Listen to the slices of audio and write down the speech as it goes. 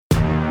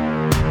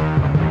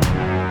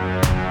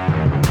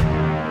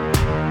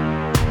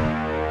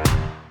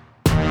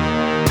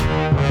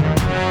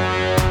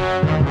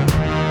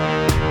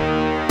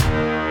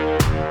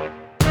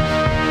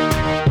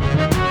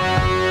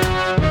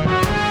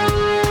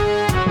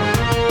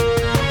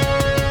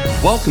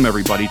Welcome,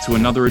 everybody, to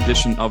another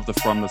edition of the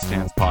From the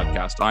Stands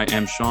podcast. I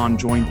am Sean,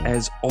 joined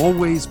as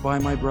always by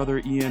my brother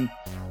Ian.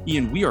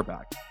 Ian, we are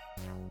back.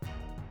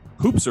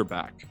 Hoops are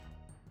back.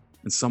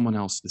 And someone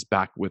else is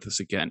back with us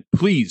again.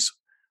 Please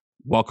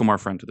welcome our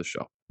friend to the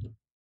show.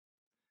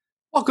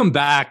 Welcome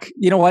back.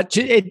 You know what?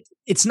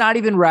 It's not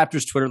even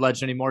Raptors Twitter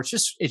legend anymore.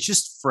 It's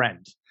just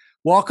friend.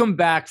 Welcome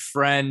back,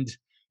 friend.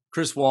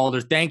 Chris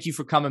Walder, thank you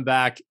for coming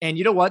back. And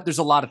you know what? There's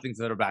a lot of things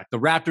that are back. The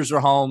Raptors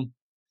are home,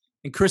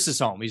 and Chris is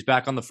home. He's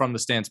back on the From the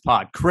Stands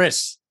pod.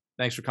 Chris,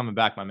 thanks for coming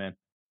back, my man.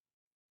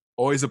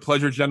 Always a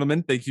pleasure,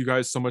 gentlemen. Thank you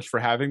guys so much for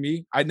having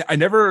me. I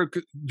never,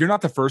 you're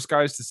not the first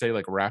guys to say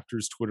like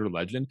Raptors Twitter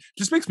legend. It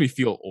just makes me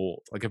feel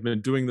old. Like I've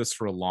been doing this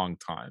for a long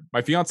time.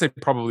 My fiance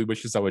probably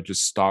wishes I would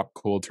just stop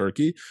cold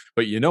turkey.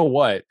 But you know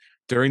what?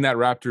 During that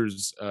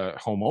Raptors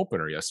home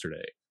opener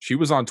yesterday, she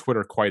was on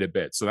Twitter quite a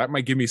bit. So that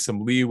might give me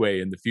some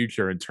leeway in the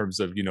future in terms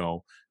of, you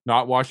know,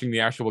 not watching the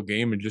actual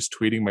game and just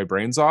tweeting my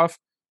brains off.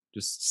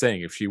 Just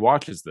saying, if she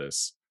watches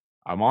this,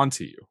 I'm on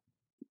to you.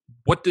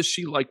 What does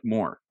she like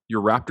more?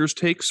 Your Raptors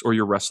takes or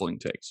your wrestling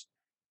takes?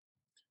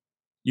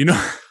 You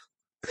know,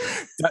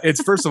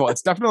 it's first of all,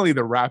 it's definitely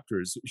the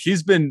Raptors.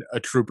 She's been a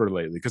trooper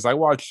lately because I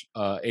watch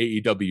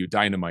AEW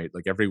Dynamite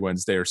like every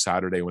Wednesday or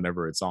Saturday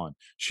whenever it's on.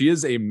 She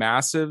is a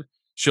massive,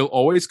 she'll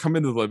always come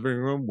into the living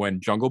room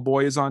when Jungle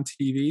Boy is on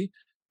TV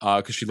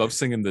because she loves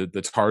singing the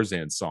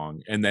Tarzan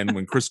song. And then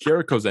when Chris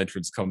Jericho's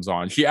entrance comes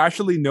on, she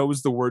actually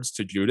knows the words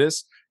to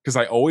Judas because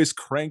I always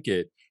crank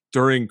it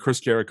during Chris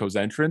Jericho's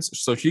entrance,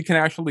 so she can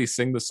actually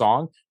sing the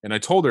song. And I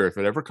told her, if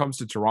it ever comes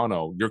to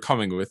Toronto, you're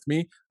coming with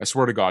me. I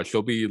swear to God,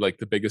 she'll be like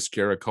the biggest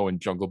Jericho and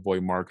Jungle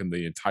Boy mark in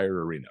the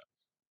entire arena.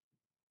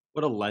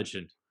 What a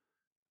legend.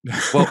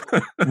 Well,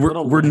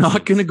 we're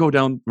not going to go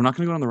down. We're not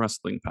going to go down the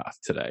wrestling path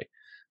today.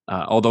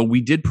 Although we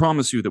did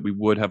promise you that we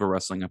would have a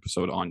wrestling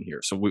episode on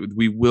here, so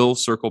we will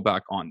circle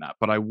back on that.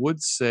 But I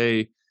would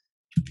say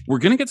we're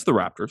going to get to the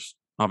Raptors.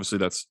 Obviously,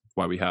 that's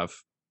why we have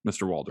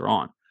Mr. Walder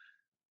on.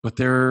 But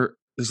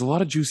there's a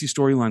lot of juicy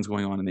storylines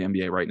going on in the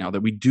NBA right now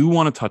that we do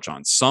want to touch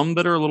on. Some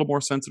that are a little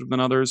more sensitive than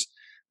others,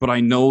 but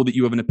I know that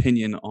you have an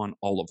opinion on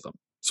all of them.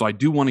 So I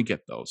do want to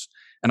get those.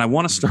 And I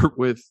want to start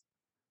with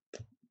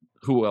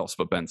who else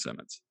but Ben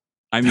Simmons?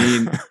 I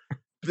mean,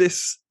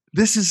 this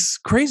is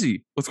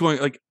crazy. What's going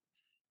like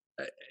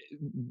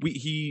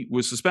he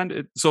was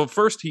suspended. So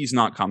first he's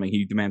not coming.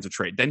 He demands a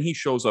trade. Then he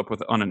shows up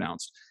with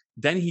unannounced.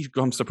 Then he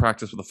comes to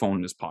practice with a phone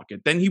in his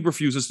pocket. Then he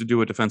refuses to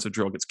do a defensive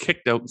drill, gets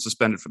kicked out and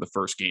suspended for the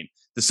first game.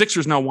 The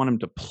Sixers now want him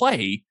to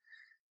play.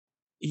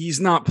 He's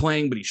not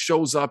playing, but he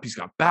shows up. He's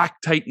got back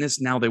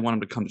tightness. Now they want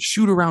him to come to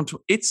shoot around.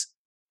 It's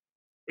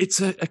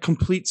a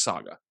complete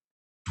saga.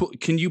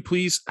 Can you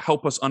please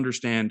help us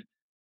understand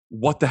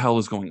what the hell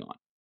is going on?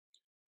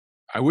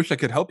 I wish I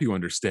could help you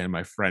understand,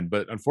 my friend,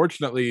 but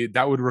unfortunately,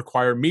 that would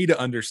require me to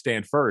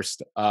understand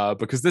first,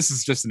 because this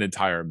is just an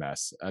entire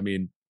mess. I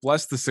mean,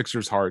 bless the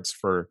Sixers' hearts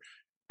for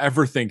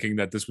ever thinking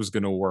that this was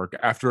going to work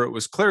after it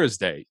was clear as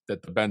day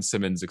that the Ben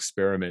Simmons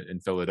experiment in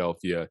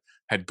Philadelphia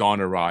had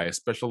gone awry,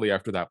 especially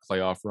after that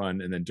playoff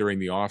run. And then during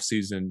the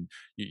offseason,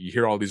 you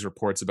hear all these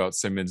reports about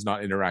Simmons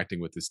not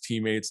interacting with his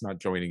teammates, not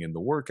joining in the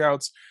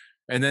workouts.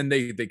 And then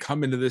they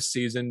come into this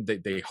season,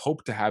 they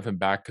hope to have him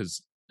back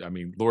because, I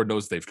mean, Lord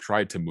knows they've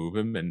tried to move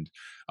him and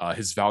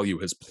his value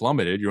has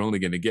plummeted. You're only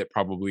going to get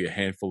probably a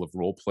handful of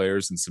role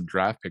players and some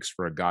draft picks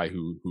for a guy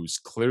who's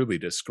clearly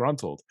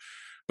disgruntled.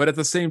 But at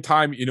the same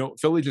time, you know,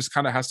 Philly just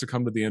kind of has to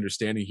come to the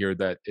understanding here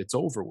that it's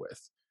over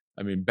with.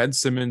 I mean, Ben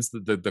Simmons,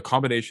 the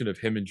combination of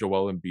him and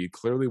Joel Embiid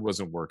clearly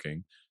wasn't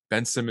working.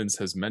 Ben Simmons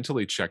has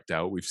mentally checked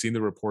out. We've seen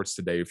the reports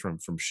today from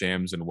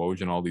Shams and Woj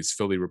and all these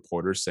Philly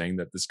reporters saying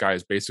that this guy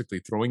is basically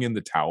throwing in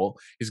the towel.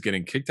 He's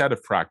getting kicked out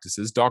of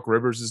practices. Doc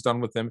Rivers is done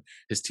with him.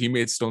 His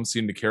teammates don't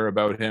seem to care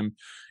about him.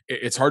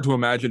 It's hard to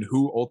imagine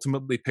who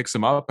ultimately picks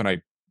him up. And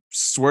I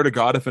swear to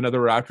God, if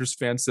another Raptors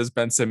fan says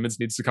Ben Simmons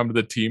needs to come to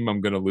the team,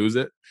 I'm going to lose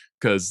it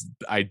because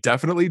I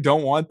definitely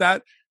don't want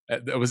that.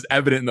 It was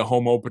evident in the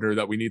home opener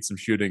that we need some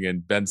shooting,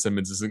 and Ben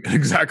Simmons isn't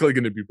exactly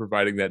going to be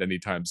providing that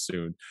anytime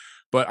soon.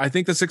 But I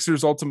think the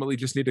Sixers ultimately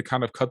just need to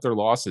kind of cut their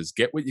losses,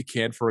 get what you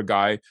can for a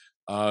guy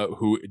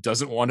who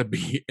doesn't want to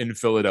be in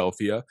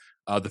Philadelphia.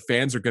 The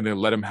fans are going to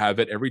let him have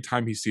it every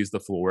time he sees the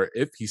floor,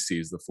 if he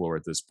sees the floor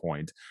at this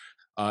point.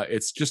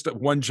 It's just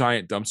one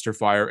giant dumpster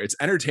fire. It's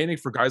entertaining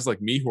for guys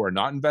like me who are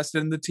not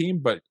invested in the team,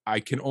 but I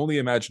can only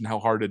imagine how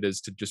hard it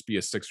is to just be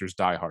a Sixers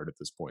diehard at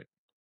this point.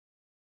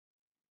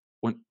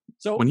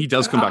 When he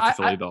does come back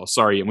to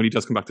Philly, when he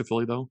does come back to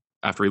Philly, though,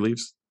 after he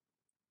leaves,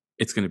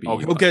 it's going to be. Oh,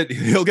 he'll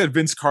get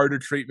Vince Carter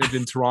treatment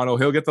in Toronto.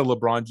 He'll get the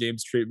LeBron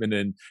James treatment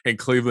in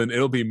Cleveland.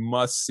 It'll be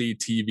must see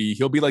TV.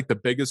 He'll be like the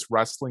biggest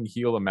wrestling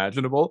heel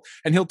imaginable,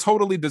 and he'll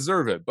totally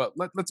deserve it. But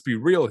let's be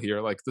real here.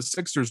 Like the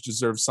Sixers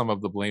deserve some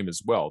of the blame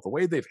as well. The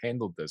way they've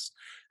handled this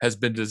has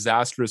been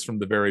disastrous from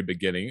the very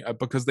beginning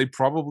because they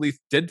probably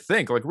did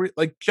think,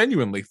 like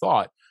genuinely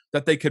thought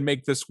that they could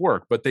make this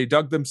work, but they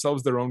dug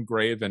themselves their own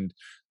grave and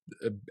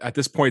at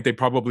this point, they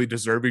probably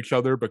deserve each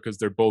other because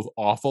they're both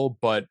awful.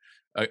 But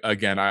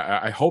again,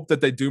 I hope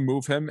that they do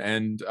move him,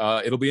 and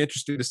it'll be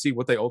interesting to see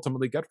what they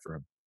ultimately get for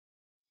him.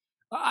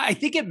 I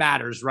think it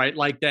matters, right?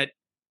 Like that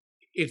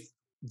if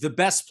the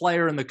best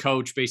player and the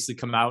coach basically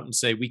come out and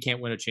say, we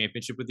can't win a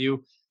championship with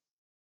you,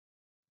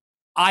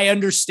 I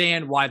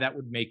understand why that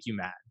would make you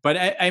mad. But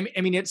I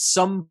mean, at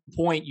some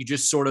point, you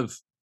just sort of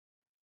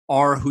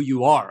are who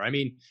you are. I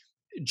mean,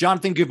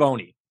 Jonathan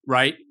Givony,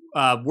 right?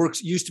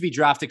 Used to be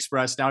Draft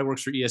Express. Now he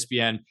works for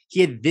ESPN.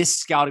 He had this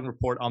scouting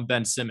report on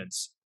Ben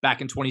Simmons back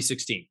in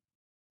 2016.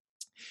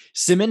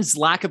 Simmons'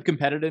 lack of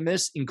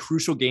competitiveness in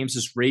crucial games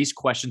has raised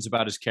questions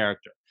about his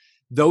character.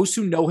 Those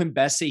who know him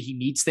best say he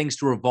needs things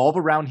to revolve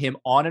around him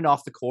on and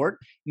off the court,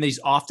 and that he's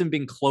often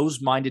been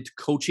closed-minded to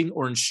coaching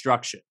or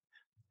instruction.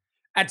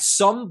 At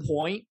some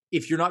point,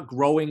 if you're not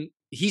growing,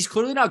 he's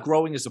clearly not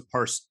growing as a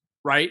person,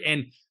 right?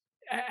 And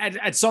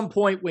at some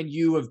point when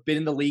you have been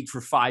in the league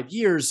for 5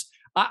 years,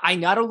 I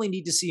not only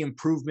need to see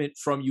improvement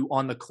from you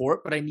on the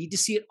court, but I need to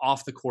see it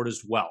off the court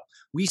as well.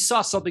 We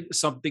saw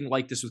something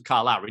like this with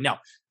Kyle Lowry. Now,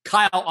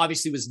 Kyle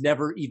obviously was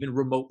never even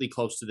remotely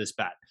close to this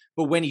bad.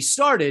 But when he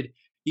started,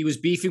 he was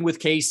beefing with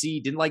Casey,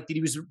 didn't like that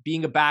he was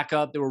being a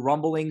backup. There were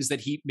rumblings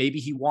that maybe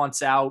he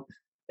wants out.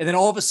 And then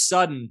all of a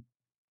sudden,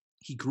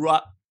 he grew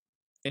up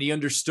and he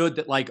understood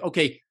that, like,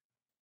 okay,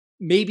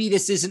 maybe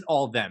this isn't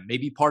all them.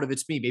 Maybe part of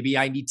it's me. Maybe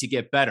I need to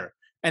get better.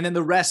 And then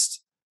the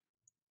rest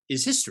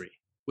is history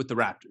with the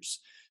Raptors.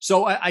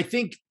 So I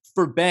think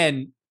for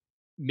Ben,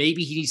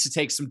 maybe he needs to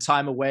take some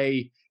time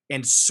away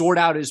and sort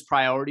out his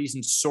priorities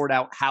and sort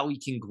out how he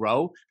can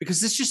grow,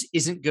 because this just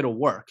isn't going to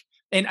work.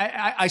 And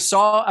I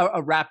saw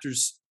a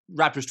Raptors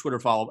Twitter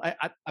follow.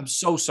 I'm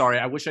so sorry.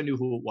 I wish I knew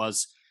who it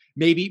was.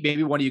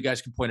 Maybe one of you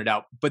guys can point it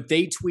out. But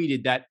they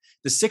tweeted that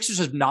the Sixers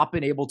have not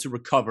been able to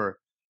recover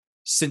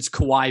since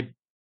Kawhi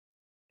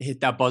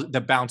hit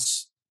the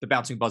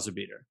bouncing buzzer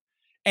beater.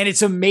 And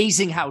it's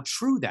amazing how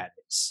true that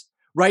is,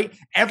 right?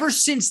 Ever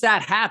since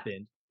that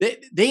happened,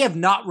 they have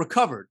not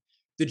recovered.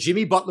 The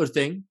Jimmy Butler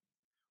thing,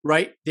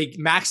 right? They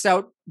maxed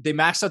out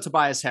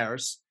Tobias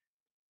Harris.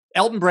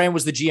 Elton Brand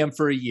was the GM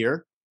for a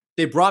year.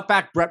 They brought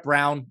back Brett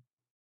Brown,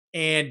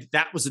 and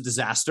that was a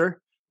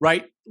disaster,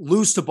 right?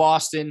 Lose to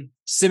Boston,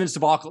 Simmons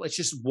debacle. It's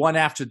just one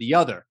after the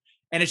other.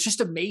 And it's just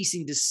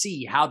amazing to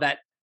see how that,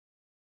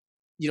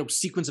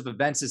 sequence of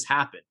events has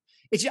happened.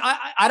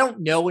 I don't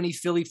know any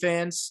Philly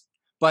fans,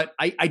 but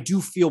I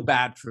do feel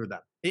bad for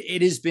them.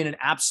 It has been an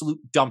absolute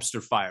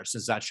dumpster fire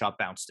since that shot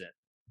bounced in.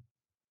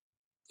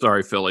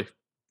 Sorry, Philly.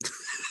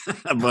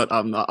 But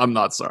I'm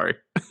not sorry.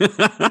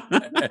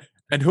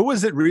 And who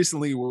was it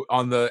recently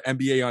on the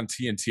NBA on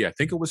TNT? I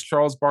think it was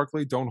Charles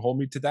Barkley. Don't hold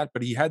me to that.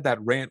 But he had that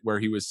rant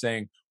where he was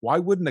saying, why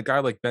wouldn't a guy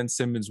like Ben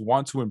Simmons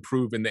want to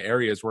improve in the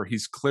areas where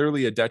he's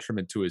clearly a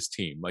detriment to his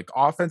team? Like,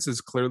 offense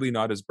is clearly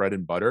not his bread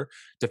and butter.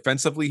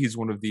 Defensively, he's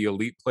one of the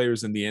elite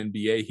players in the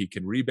NBA. He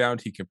can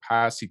rebound, he can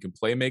pass, he can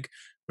play make,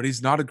 but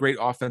he's not a great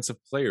offensive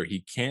player.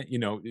 He can't,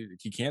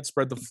 he can't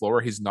spread the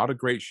floor. He's not a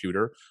great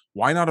shooter.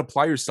 Why not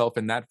apply yourself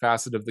in that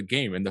facet of the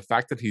game? And the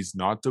fact that he's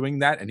not doing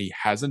that, and he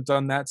hasn't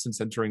done that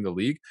since entering the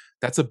league,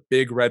 that's a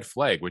big red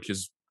flag, which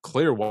is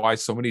clear why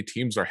so many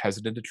teams are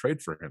hesitant to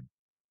trade for him.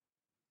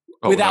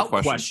 Without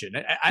question.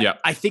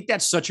 I think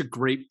that's such a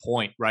great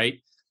point,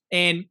 right?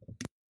 And,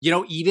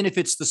 even if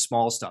it's the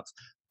small stuff,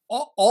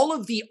 all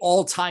of the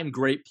all-time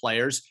great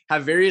players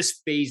have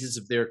various phases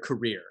of their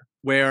career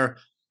where,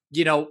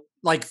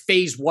 like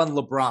phase 1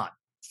 LeBron,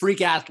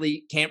 freak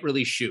athlete, can't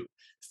really shoot.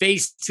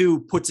 Phase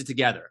 2 puts it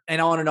together, and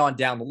on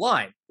down the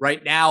line.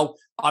 Right now,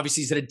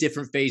 obviously, he's at a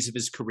different phase of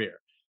his career.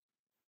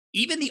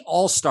 Even the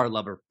all-star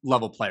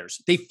level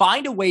players, they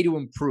find a way to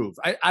improve.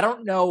 I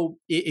don't know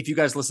if you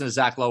guys listen to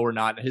Zach Lowe or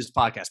not, his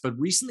podcast, but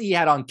recently he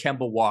had on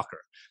Kemba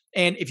Walker.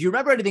 And if you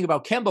remember anything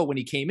about Kemba when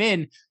he came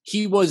in,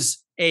 he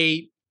was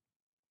a,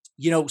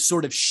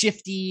 sort of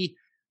shifty,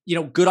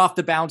 good off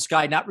the bounce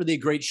guy, not really a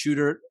great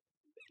shooter,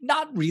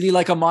 not really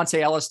like a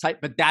Monte Ellis type,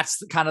 but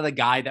that's kind of the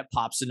guy that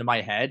pops into my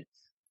head.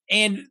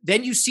 And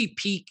then you see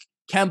peak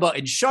Kemba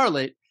in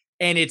Charlotte,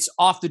 and it's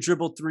off the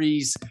dribble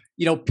threes,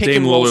 pick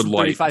Dame and roll Lillard from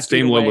light. 35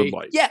 Dame feet away. Lillard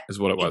light. Yeah, is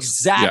what it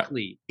was.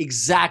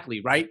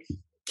 Exactly, right?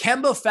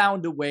 Kemba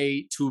found a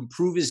way to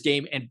improve his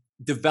game and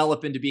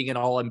develop into being an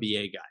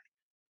all-NBA guy.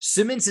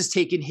 Simmons has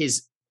taken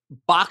his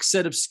box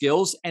set of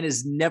skills and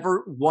has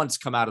never once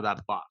come out of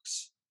that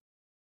box.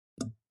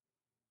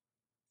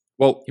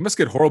 Well, he must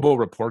get horrible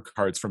report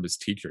cards from his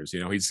teachers.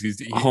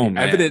 He's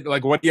evident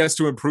like what he has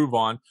to improve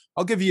on.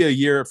 I'll give you a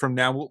year from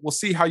now. We'll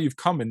see how you've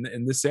come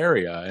in this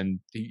area. And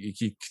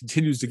he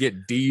continues to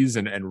get D's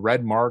and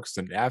red marks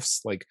and F's.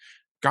 Like,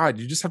 God,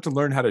 you just have to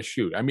learn how to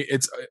shoot. I mean,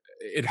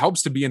 it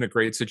helps to be in a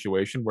great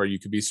situation where you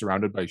could be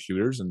surrounded by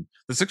shooters, and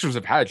the Sixers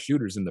have had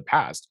shooters in the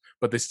past,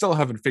 but they still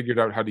haven't figured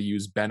out how to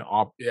use Ben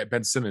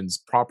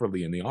Simmons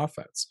properly in the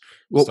offense.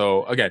 Well,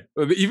 so again,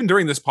 even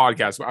during this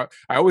podcast,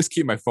 I always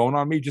keep my phone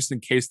on me just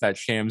in case that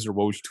Shams or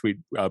Woj tweet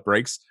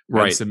breaks.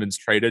 Ben Simmons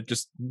traded,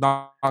 just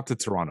not to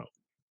Toronto.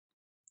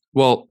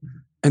 Well,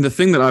 and the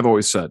thing that I've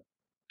always said,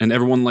 And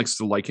everyone likes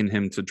to liken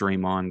him to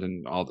Draymond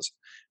and all this.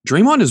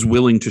 Draymond is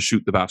willing to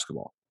shoot the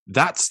basketball.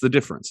 That's the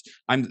difference.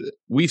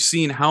 We've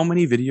seen how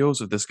many videos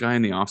of this guy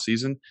in the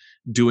offseason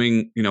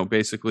doing,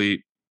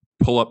 basically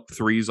pull up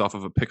threes off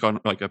of a pick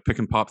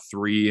and pop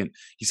three, and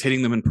he's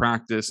hitting them in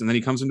practice, and then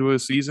he comes into a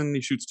season and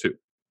he shoots two.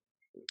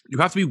 You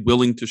have to be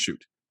willing to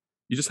shoot.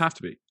 You just have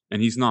to be.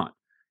 And he's not.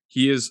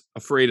 He is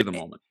afraid of the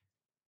moment.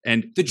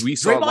 And we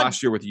saw it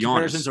last year with Giannis.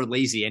 Comparisons are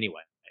lazy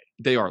anyway.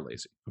 They are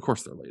lazy. Of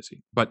course they're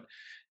lazy. But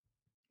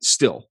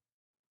still,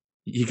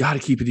 you got to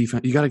keep a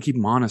defense. You got to keep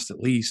them honest at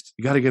least.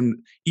 You got to get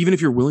them, even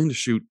if you're willing to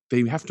shoot,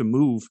 they have to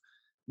move,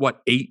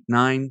 8,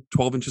 9,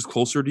 12 inches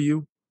closer to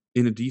you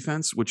in a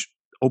defense, which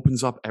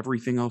opens up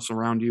everything else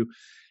around you.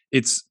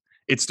 It's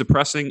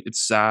depressing.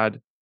 It's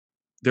sad.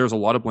 There's a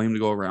lot of blame to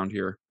go around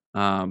here.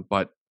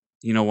 But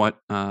you know what?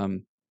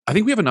 I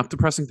think we have enough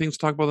depressing things to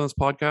talk about on this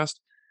podcast.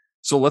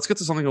 So let's get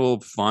to something a little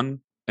fun,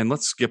 and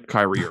let's skip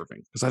Kyrie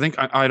Irving, because I think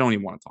I don't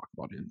even want to talk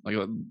about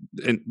him.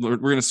 And we're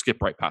going to skip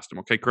right past him.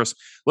 Okay, Chris,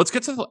 let's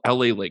get to the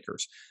LA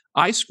Lakers.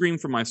 I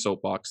screamed from my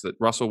soapbox that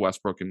Russell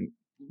Westbrook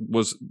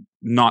was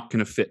not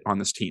going to fit on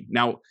this team.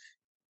 Now,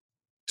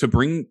 to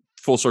bring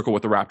full circle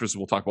with the Raptors,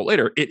 we'll talk about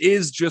later, it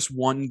is just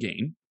one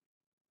game.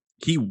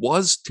 He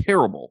was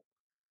terrible.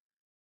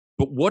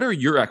 But what are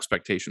your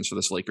expectations for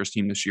this Lakers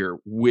team this year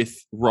with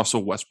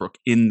Russell Westbrook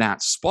in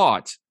that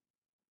spot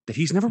that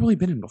he's never really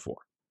been in before?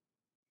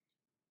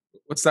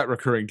 What's that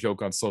recurring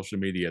joke on social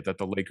media that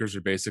the Lakers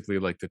are basically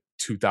like the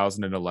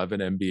 2011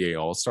 NBA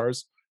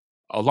All-Stars?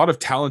 A lot of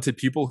talented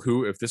people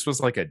who, if this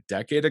was like a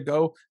decade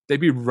ago, they'd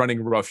be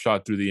running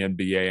roughshod through the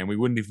NBA, and we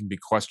wouldn't even be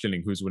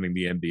questioning who's winning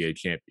the NBA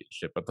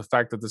championship. But the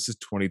fact that this is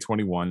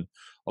 2021,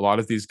 a lot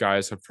of these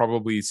guys have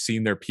probably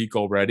seen their peak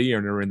already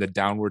and are in the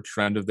downward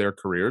trend of their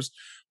careers,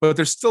 but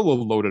there's still a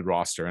loaded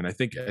roster. And I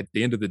think at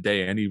the end of the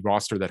day, any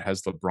roster that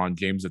has LeBron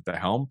James at the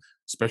helm,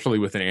 especially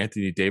with an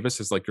Anthony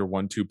Davis as like your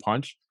 1-2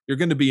 punch, you're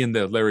going to be in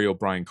the Larry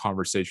O'Brien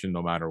conversation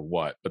no matter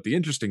what. But the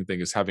interesting thing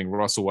is having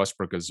Russell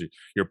Westbrook as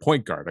your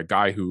point guard, a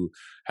guy who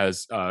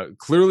has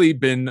clearly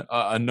been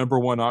a number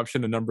one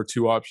option, a number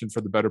two option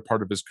for the better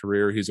part of his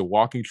career. He's a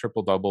walking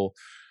triple-double.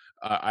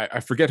 I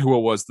forget who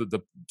it was that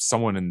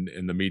someone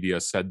in the media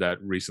said that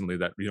recently,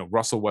 that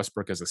Russell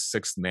Westbrook as a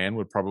sixth man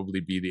would probably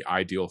be the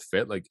ideal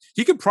fit. Like,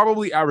 he could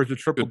probably average a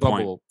triple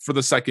double for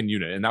the second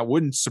unit, and that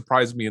wouldn't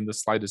surprise me in the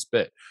slightest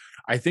bit.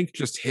 I think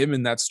just him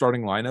in that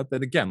starting lineup,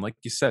 and again, like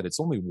you said, it's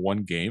only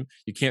one game.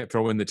 You can't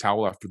throw in the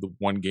towel after the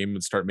one game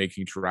and start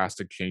making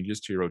drastic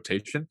changes to your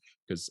rotation,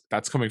 because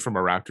that's coming from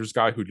a Raptors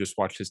guy who just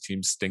watched his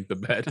team stink the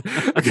bed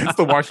against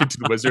the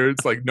Washington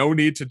Wizards. Like, no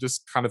need to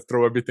just kind of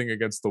throw everything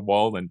against the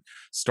wall and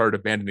start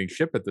abandoning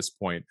ship at this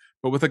point.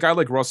 But with a guy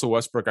like Russell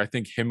Westbrook, I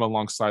think him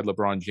alongside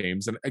LeBron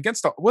James, and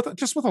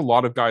with a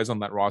lot of guys on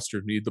that roster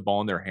who need the ball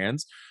in their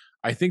hands,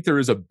 I think there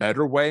is a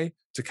better way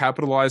to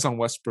capitalize on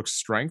Westbrook's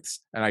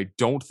strengths, and I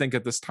don't think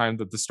at this time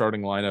that the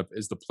starting lineup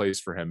is the place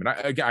for him.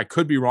 And I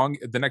could be wrong.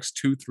 The next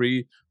 2,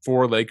 3,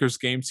 4 Lakers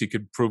games, he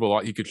could prove a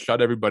lot. He could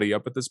shut everybody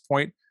up at this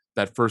point.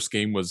 That first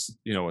game was,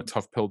 a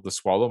tough pill to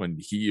swallow,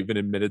 and he even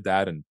admitted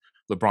that. And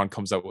LeBron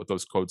comes out with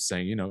those quotes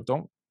saying,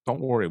 don't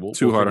worry, we'll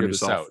hard on figure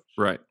this out.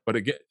 Right. But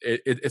again,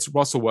 it's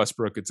Russell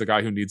Westbrook. It's a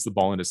guy who needs the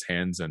ball in his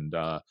hands, and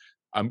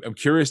I'm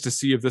curious to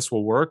see if this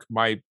will work.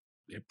 My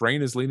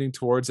brain is leaning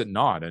towards it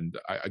not. And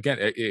again,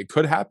 it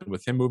could happen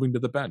with him moving to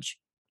the bench.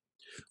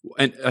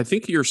 And I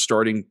think your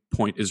starting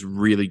point is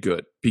really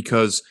good,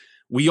 because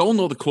we all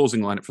know the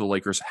closing lineup for the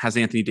Lakers has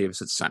Anthony Davis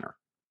at center.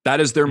 That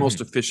is their most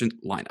efficient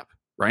lineup,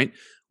 right?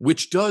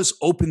 Which does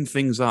open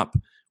things up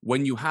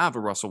when you have a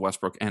Russell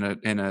Westbrook and a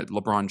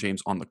LeBron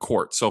James on the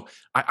court. So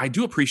I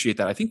do appreciate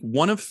that. I think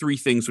one of three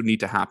things would need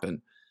to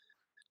happen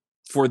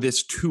for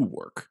this to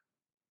work.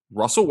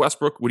 Russell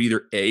Westbrook would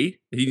either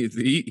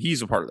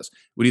he's a part of this,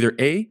 would either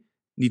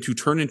need to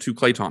turn into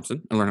Klay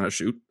Thompson and learn how to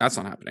shoot. That's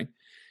not happening.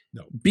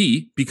 No.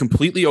 B, be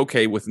completely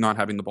okay with not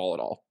having the ball at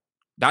all.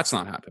 That's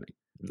not happening.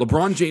 No.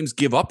 LeBron James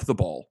give up the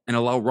ball and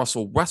allow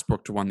Russell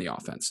Westbrook to run the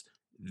offense.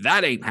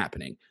 That ain't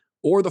happening.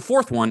 Or the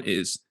fourth one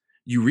is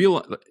you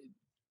realize,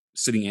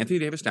 sitting Anthony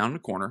Davis down in the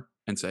corner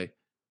and say,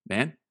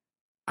 man,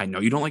 I know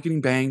you don't like getting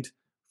banged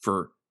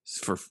for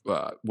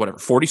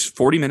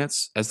 40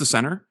 minutes as the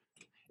center.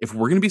 If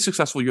we're going to be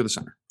successful, you're the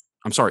center.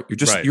 I'm sorry.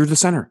 You're the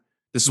center.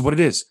 This is what it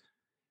is.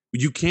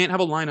 You can't have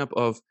a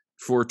lineup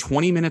for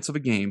 20 minutes of a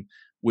game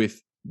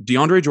with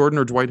DeAndre Jordan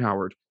or Dwight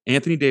Howard,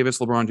 Anthony Davis,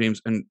 LeBron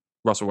James, and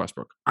Russell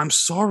Westbrook. I'm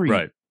sorry.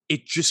 Right.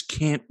 It just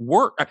can't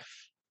work.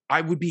 I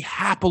would be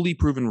happily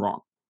proven wrong.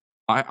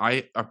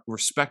 I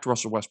respect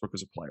Russell Westbrook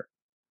as a player.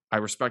 I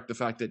respect the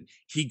fact that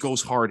he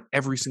goes hard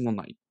every single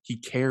night. He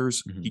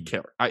cares. Mm-hmm. He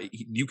cares.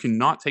 You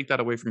cannot take that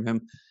away from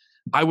him.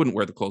 I wouldn't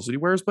wear the clothes that he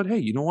wears, but hey,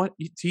 you know what?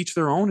 To each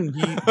their own,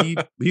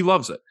 and he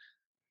loves it.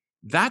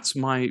 That's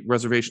my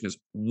reservation: is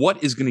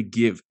what is going to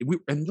give.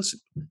 And listen,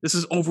 this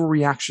is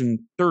Overreaction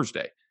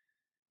Thursday.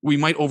 We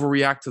might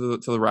overreact to the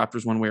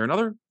Raptors one way or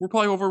another. We're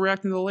probably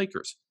overreacting to the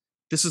Lakers.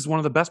 This is one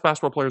of the best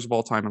basketball players of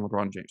all time in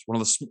LeBron James. One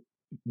of the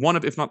one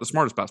of, if not the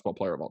smartest basketball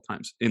player of all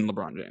times in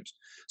LeBron James.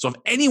 So if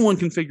anyone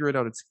can figure it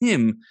out, it's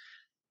him.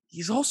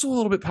 He's also a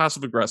little bit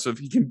passive aggressive.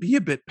 He can be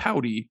a bit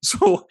pouty.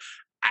 So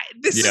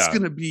this is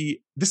going to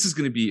be,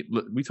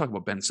 we talk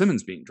about Ben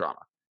Simmons being drama.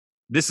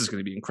 This is going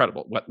to be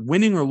incredible.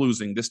 Winning or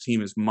losing, this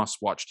team is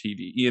must-watch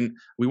TV. Ian,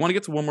 we want to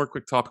get to one more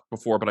quick topic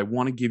before, but I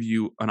want to give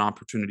you an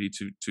opportunity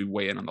to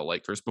weigh in on the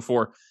Lakers.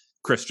 Before,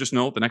 Chris, just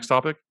know the next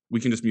topic, we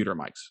can just mute our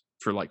mics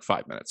for like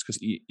 5 minutes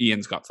because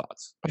Ian's got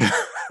thoughts.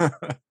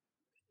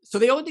 So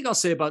the only thing I'll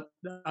say about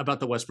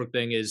the Westbrook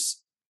thing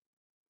is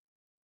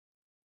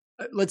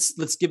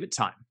let's give it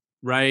time,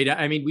 right?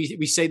 I mean,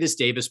 we say this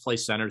Davis play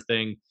center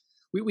thing.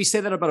 We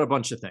say that about a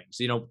bunch of things.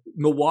 You know,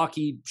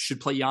 Milwaukee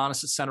should play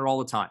Giannis at center all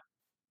the time,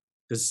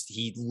 because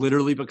he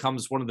literally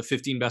becomes one of the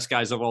 15 best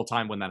guys of all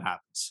time when that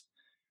happens.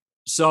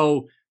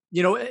 So,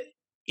 you know,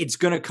 it's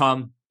going to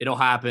come. It'll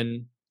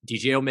happen.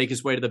 DJ will make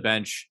his way to the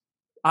bench.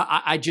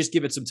 I just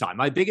give it some time.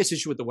 My biggest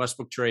issue with the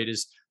Westbrook trade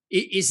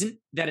isn't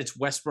that it's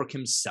Westbrook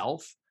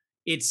himself.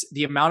 It's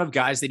the amount of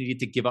guys they needed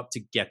to give up to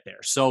get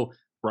there. So,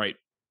 right.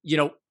 You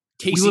know,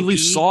 KCP. We literally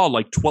saw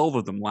like 12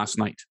 of them last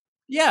night.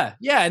 Yeah.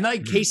 Yeah. And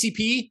like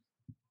KCP,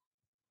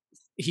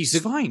 he's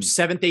fine.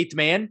 7th, 8th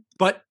man,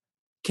 but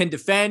can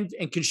defend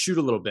and can shoot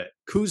a little bit.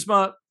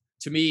 Kuzma,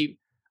 to me,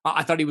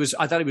 I thought he was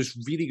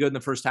really good in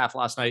the first half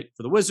last night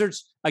for the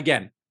Wizards.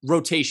 Again,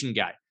 rotation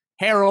guy.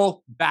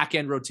 Harrell, back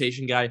end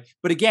rotation guy.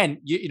 But again,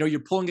 you know,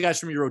 you're pulling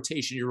guys from your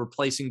rotation, you're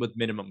replacing with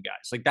minimum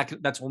guys. Like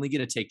that's only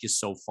going to take you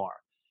so far.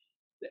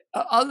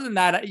 Other than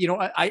that, you know,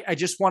 I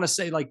just want to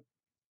say, like,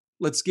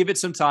 let's give it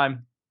some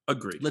time.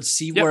 Agreed. Let's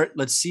see where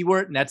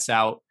it nets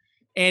out.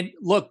 And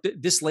look,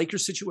 this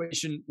Lakers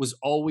situation was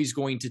always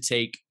going to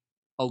take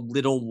a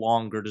little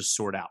longer to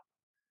sort out,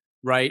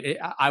 right?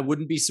 I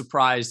wouldn't be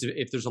surprised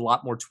if there's a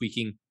lot more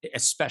tweaking,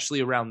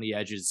 especially around the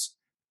edges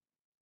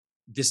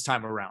this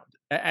time around.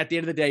 At the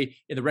end of the day,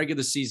 in the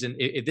regular season,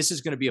 if this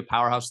is going to be a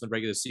powerhouse in the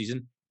regular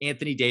season,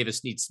 Anthony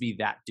Davis needs to be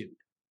that dude.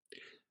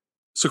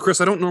 So, Chris,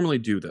 I don't normally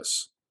do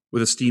this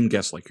with esteemed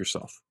guests like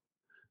yourself,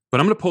 but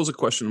I'm going to pose a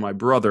question to my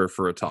brother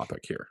for a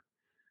topic here,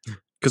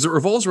 because it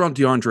revolves around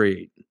DeAndre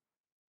Ayton,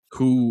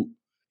 who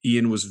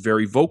Ian was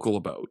very vocal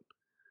about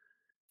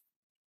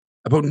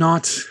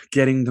not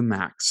getting the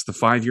max, the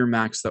 5-year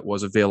max that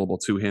was available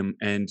to him.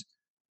 And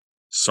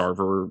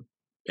Sarver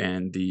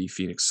and the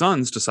Phoenix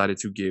Suns decided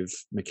to give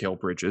Mikal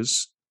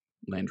Bridges,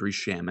 Landry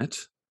Shamet,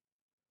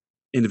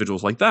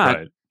 individuals like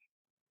that,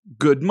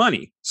 good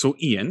money. So,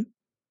 Ian,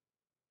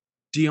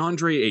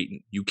 DeAndre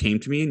Ayton, you came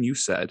to me and you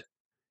said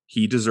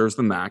he deserves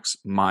the max.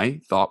 My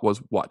thought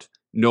was, what?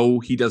 No,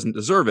 he doesn't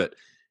deserve it.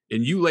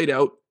 And you laid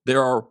out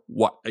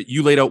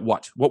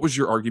what? What was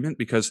your argument?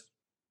 Because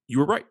you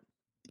were right.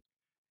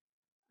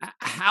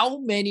 How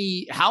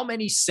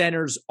many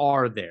centers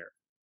are there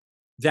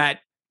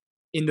that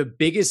in the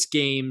biggest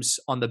games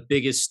on the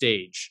biggest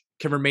stage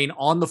can remain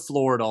on the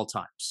floor at all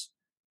times?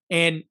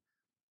 And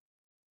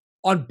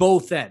on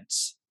both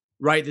ends,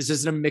 right? This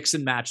isn't a mix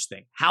and match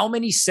thing. How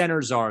many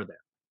centers are there?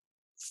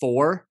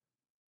 4?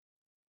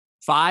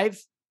 5?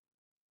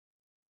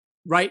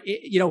 Right?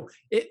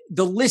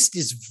 The list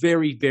is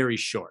very, very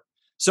short.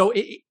 So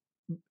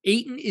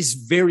Ayton is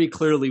very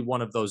clearly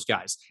one of those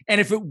guys. And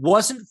if it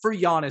wasn't for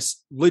Giannis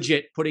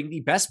legit putting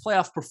the best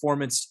playoff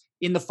performance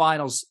in the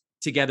finals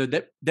together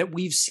that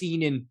we've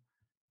seen in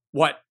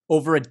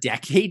over a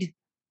decade,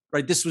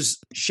 right? This was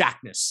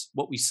Shaqness,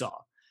 what we saw.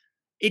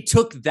 It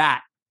took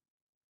that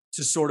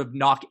to sort of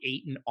knock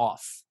Ayton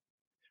off,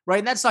 right?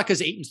 And that's not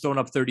because Ayton's thrown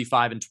up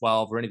 35 and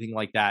 12 or anything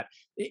like that.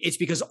 It's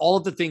because all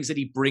of the things that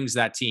he brings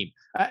that team.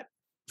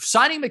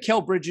 Signing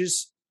Mikal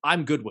Bridges,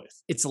 I'm good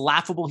with. It's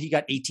laughable he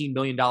got $18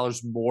 million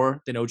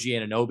more than OG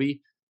Anunoby,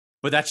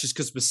 but that's just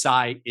because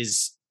Masai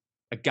is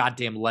a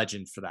goddamn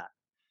legend for that.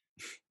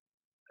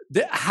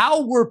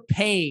 How we're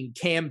paying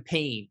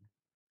campaign,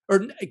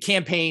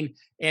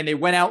 and they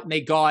went out and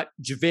they got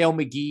JaVale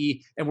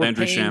McGee, and we're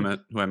Landry paying Shamet,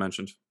 who I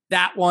mentioned.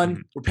 That one.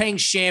 Mm-hmm. We're paying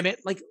Shamet.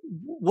 Like,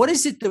 what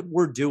is it that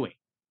we're doing?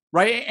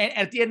 Right? And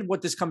at the end,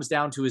 what this comes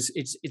down to is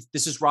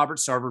this is Robert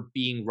Sarver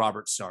being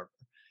Robert Sarver.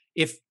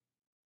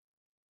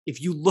 If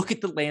you look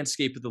at the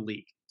landscape of the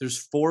league, there's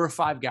 4 or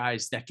 5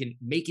 guys that can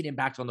make an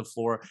impact on the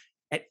floor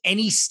at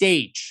any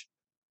stage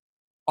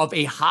of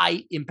a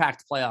high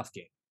impact playoff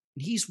game.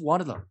 And he's one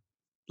of them.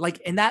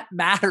 Like, and that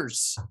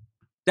matters.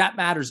 That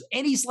matters.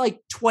 And he's like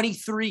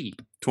 23.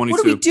 22. What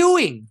are we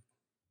doing?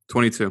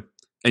 22.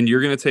 And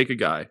you're going to take a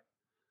guy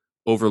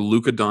over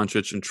Luka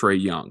Doncic and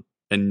Trae Young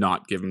and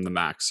not give him the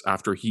max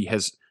after he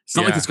has. It's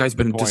not like this guy's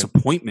been a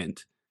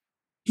disappointment.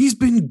 He's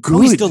been good.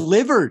 Oh, he's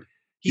delivered.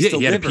 He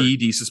had a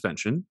PED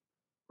suspension,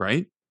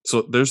 right?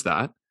 So there's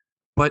that.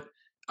 But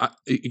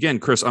again,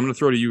 Chris, I'm going to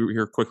throw to you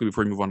here quickly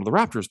before we move on to the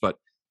Raptors. But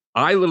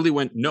I literally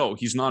went, no,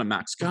 he's not a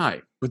max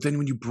guy. But then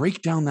when you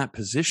break down that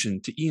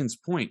position, to Ian's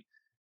point,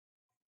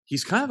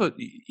 he's kind of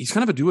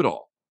a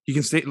do-it-all. He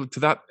can stay to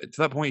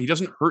that point. He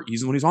doesn't hurt.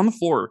 When he's on the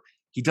floor,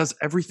 he does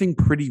everything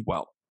pretty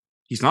well.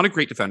 He's not a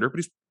great defender, but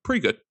he's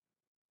pretty good.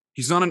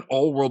 He's not an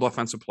all-world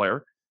offensive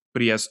player,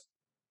 but he has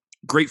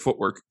great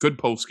footwork, good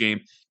post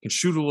game, can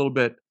shoot a little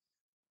bit.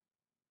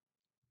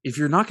 If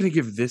you're not going to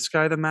give this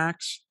guy the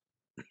max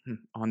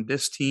on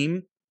this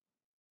team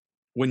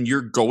when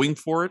you're going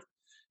for it,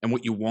 and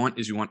what you want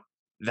is you want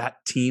that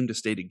team to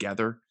stay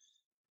together,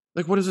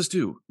 like, what does this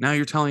do? Now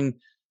you're telling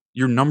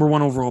your number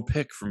one overall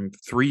pick from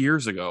 3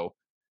 years ago,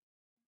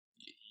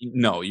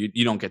 no,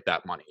 you don't get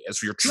that money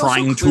as you're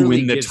trying to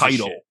win the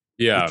title.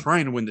 Yeah. You're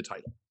trying to win the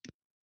title.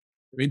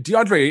 I mean,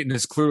 DeAndre Ayton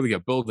is clearly a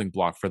building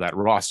block for that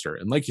roster.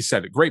 And like you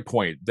said, a great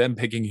point. Them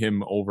picking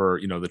him over,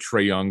 the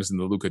Trae Youngs and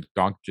the Luka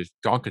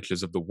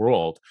Doncic's of the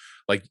world.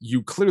 Like,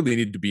 you clearly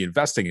need to be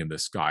investing in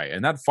this guy.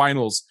 And that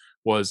finals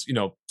was,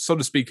 so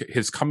to speak,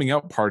 his coming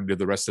out party to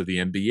the rest of the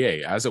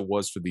NBA, as it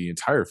was for the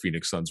entire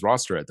Phoenix Suns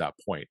roster at that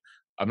point.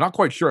 I'm not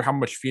quite sure how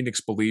much Phoenix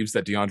believes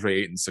that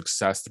DeAndre Ayton's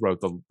success throughout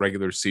the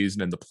regular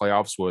season and the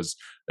playoffs was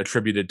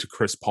attributed to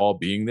Chris Paul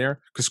being there,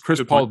 because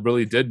Chris Paul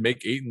really did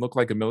make Ayton look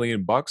like $1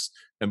 million.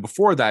 And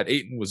before that,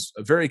 Ayton was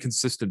a very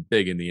consistent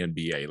big in the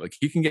NBA. Like,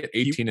 he can get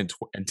 18 and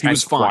 10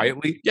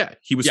 quietly. Yeah,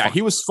 he was fine.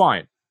 He was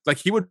fine. Like,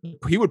 he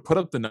would put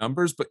up the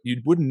numbers, but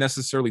you wouldn't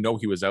necessarily know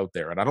he was out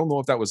there. And I don't know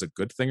if that was a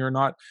good thing or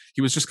not.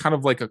 He was just kind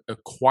of like a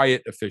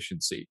quiet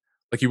efficiency.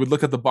 Like, you would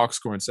look at the box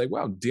score and say,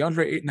 well,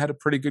 DeAndre Ayton had a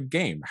pretty good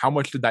game. How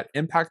much did that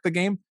impact the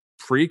game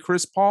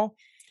pre-Chris Paul?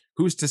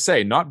 Who's to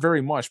say? Not very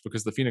much,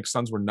 because the Phoenix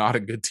Suns were not a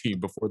good team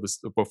before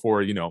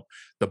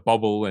the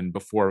bubble and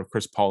before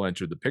Chris Paul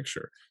entered the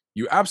picture.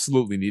 You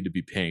absolutely need to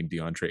be paying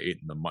DeAndre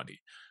Ayton the money.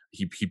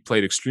 He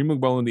played extremely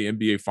well in the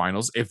NBA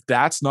Finals. If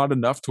that's not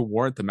enough to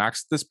warrant the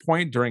max at this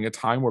point, during a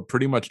time where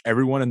pretty much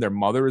everyone and their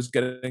mother is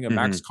getting a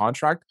max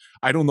contract,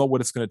 I don't know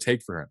what it's going to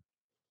take for him.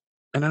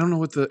 And I don't know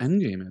what the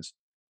end game is.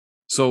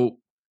 So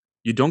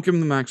you don't give him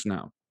the max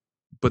now,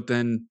 but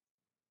then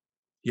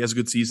he has a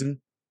good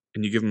season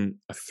and you give him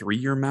a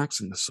 3-year max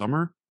in the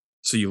summer.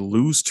 So you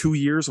lose 2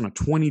 years on a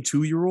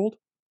 22-year-old.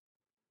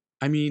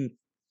 I mean,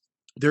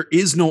 there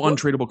is no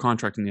untradeable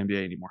contract in the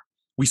NBA anymore.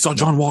 We saw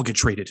John Wall get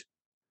traded.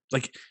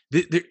 Like,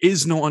 there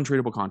is no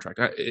untradeable contract.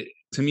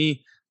 To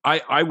me,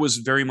 I was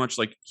very much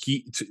like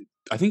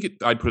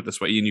I'd put it this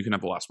way, Ian, you can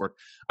have the last word.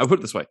 I would put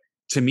it this way.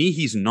 To me,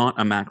 he's not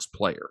a max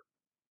player,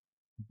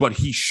 but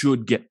he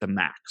should get the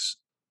max.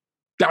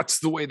 That's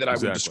the way that I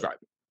would describe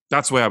it.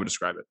 That's the way I would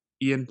describe it.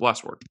 Ian,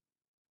 last word.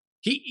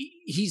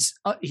 He's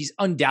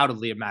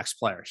undoubtedly a max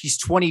player. He's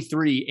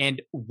 23,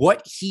 and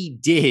what he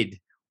did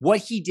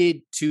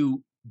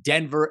to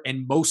Denver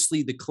and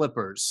mostly the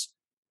Clippers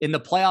in the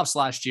playoffs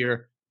last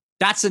year,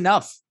 that's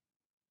enough.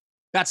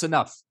 That's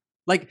enough.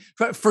 Like,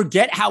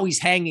 forget how he's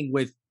hanging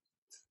with,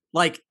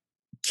 like,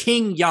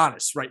 King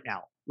Giannis right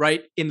now,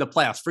 right, in the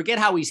playoffs. Forget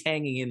how he's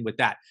hanging in with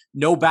that.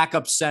 No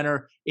backup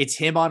center. It's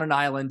him on an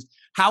island.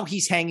 How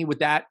he's hanging with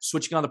that,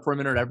 switching on the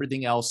perimeter and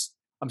everything else.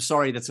 I'm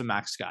sorry, that's a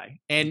max guy.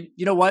 And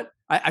you know what?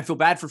 I feel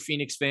bad for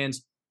Phoenix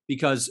fans,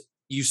 because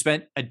you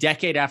spent a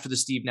decade after the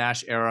Steve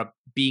Nash era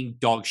being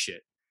dog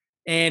shit.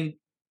 And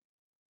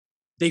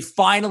they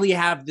finally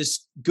have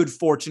this good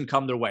fortune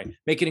come their way,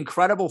 make an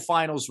incredible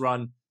finals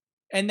run,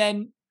 and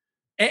then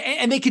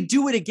and they could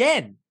do it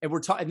again. And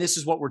and this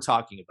is what we're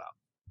talking about.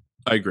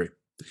 I agree.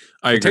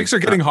 The takes are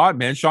getting hot,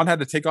 man. Sean had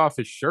to take off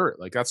his shirt.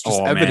 Like, that's just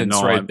evidence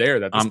there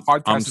that this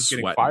podcast is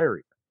getting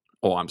fiery.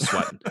 Oh, I'm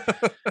sweating.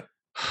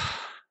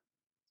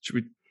 Should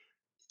we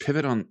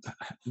pivot on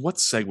what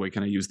segue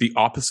can I use? The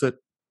opposite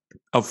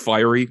of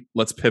fiery.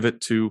 Let's pivot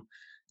to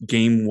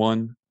game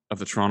 1 of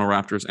the Toronto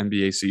Raptors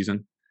NBA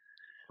season.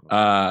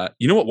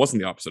 You know what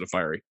wasn't the opposite of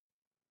fiery?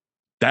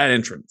 That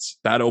entrance,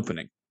 that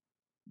opening.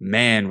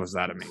 Man, was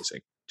that amazing.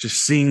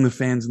 Just seeing the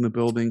fans in the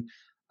building.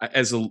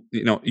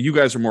 You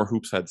guys are more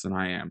hoops heads than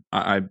I am.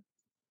 I'm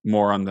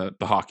more on the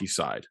hockey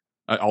side,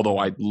 although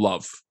I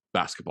love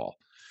basketball.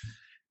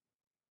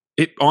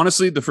 It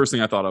honestly, the first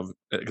thing I thought of,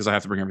 because I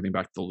have to bring everything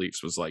back to the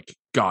Leafs, was like,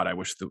 God, I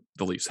wish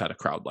the Leafs had a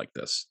crowd like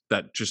this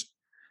that just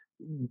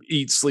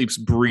eats, sleeps,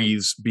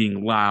 breathes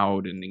being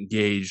loud and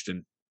engaged.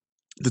 And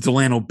the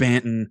Delano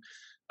Banton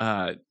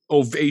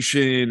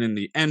ovation and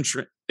the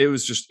entrance, it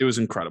was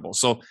incredible.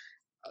 So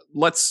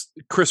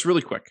Chris,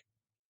 really quick,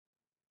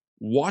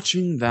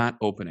 watching that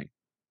opening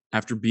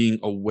after being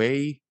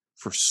away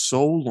for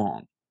so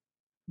long,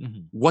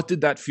 what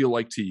did that feel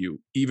like to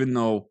you? Even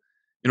though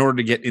in order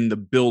to get in the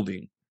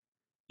building,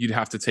 you'd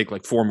have to take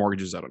like 4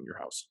 mortgages out on your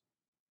house.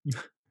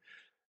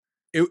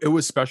 It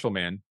was special,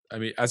 man. I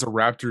mean, as a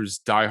Raptors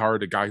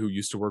diehard, a guy who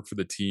used to work for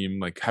the team,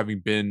 like having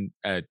been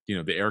at,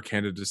 the Air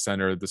Canada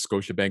Center, the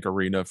Scotiabank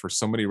Arena for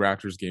so many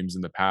Raptors games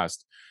in the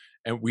past.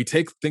 And we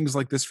take things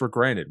like this for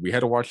granted. We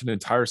had to watch an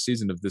entire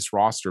season of this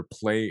roster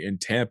play in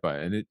Tampa,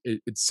 and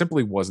it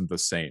simply wasn't the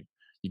same.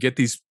 You get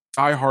these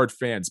diehard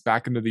fans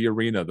back into the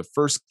arena. The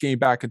first game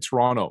back in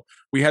Toronto,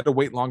 we had to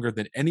wait longer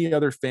than any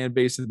other fan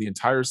base in the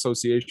entire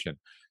association.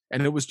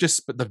 And it was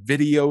just the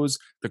videos,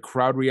 the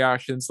crowd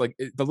reactions, like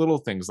the little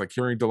things, like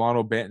hearing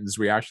Delano Banton's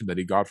reaction that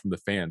he got from the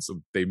fans. So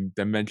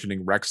them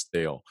mentioning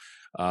Rexdale,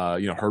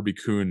 Herbie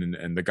Kuhn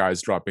and the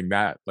guys dropping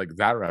that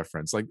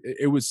reference. Like,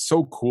 it was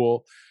so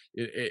cool.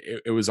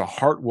 it was a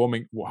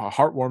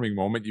heartwarming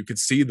moment. You could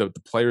see the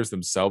players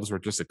themselves were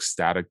just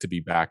ecstatic to be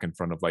back in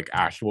front of like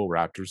actual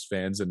Raptors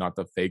fans and not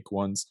the fake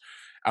ones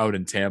out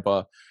in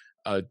Tampa.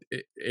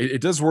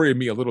 It does worry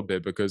me a little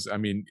bit because I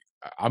mean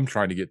I'm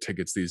trying to get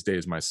tickets these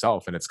days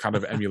myself, and it's kind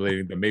of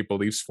emulating the Maple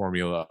Leafs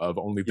formula of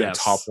only the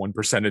top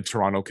 1% in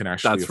Toronto can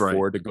actually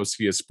afford to go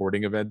see a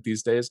sporting event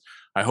these days.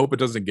 I hope it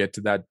doesn't get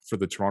to that for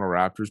the Toronto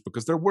Raptors,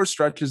 because there were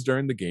stretches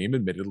during the game,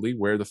 admittedly,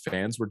 where the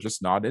fans were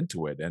just not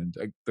into it, and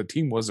the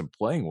team wasn't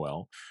playing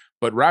well.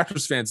 But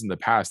Raptors fans in the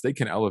past, they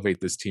can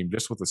elevate this team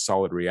just with a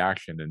solid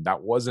reaction, and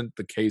that wasn't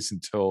the case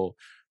until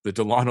the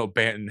Delano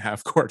Banton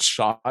half-court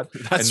shot, and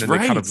then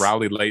they kind of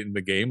rallied late in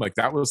the game. Like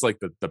that was like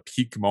the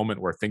peak moment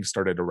where things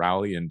started to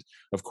rally, and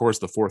of course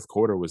the fourth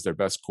quarter was their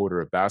best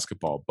quarter of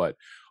basketball. But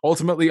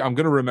ultimately, I'm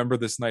going to remember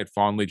this night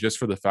fondly just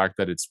for the fact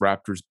that it's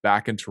Raptors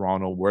back in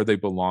Toronto where they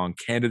belong.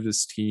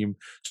 Canada's team,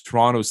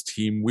 Toronto's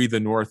team, we the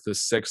North, the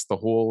sixth, the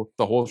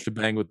whole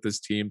shebang with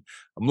this team.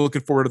 I'm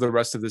looking forward to the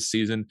rest of this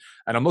season,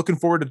 and I'm looking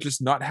forward to just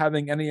not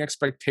having any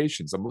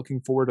expectations. I'm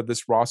looking forward to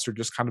this roster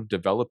just kind of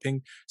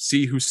developing,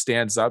 see who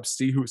stands up,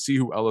 see who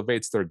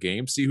elevates their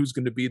game, see who's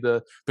going to be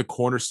the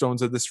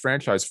cornerstones of this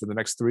franchise for the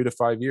next 3 to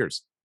 5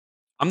 years.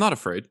 I'm not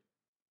afraid.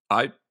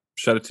 I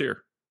shed a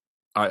tear.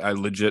 I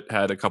legit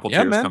had a couple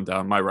tears come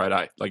down my right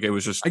eye. Like it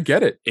was just, I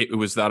get it. It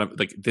was that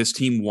like this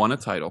team won a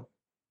title.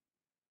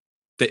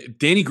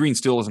 Danny Green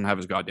still doesn't have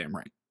his goddamn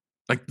ring.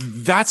 Like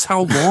that's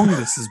how long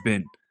this has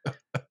been.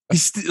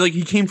 He's like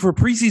he came for a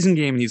preseason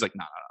game and he's like,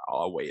 nah,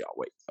 I'll wait.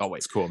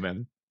 It's cool,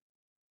 man.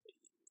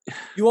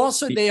 They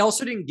also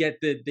didn't get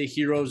the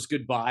heroes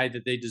goodbye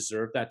that they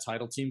deserved, that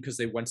title team, because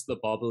they went to the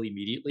bubble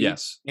immediately.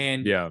 Yes.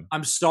 And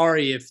I'm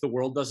sorry if the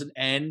world doesn't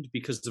end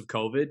because of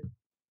COVID.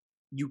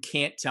 You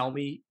can't tell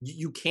me,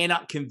 you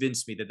cannot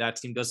convince me that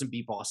team doesn't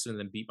beat Boston and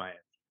then beat Miami.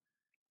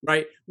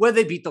 Right?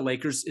 Whether they beat the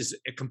Lakers is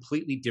a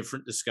completely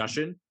different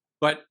discussion.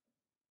 But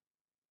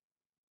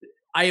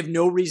I have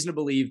no reason to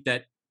believe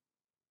that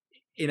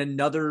in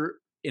another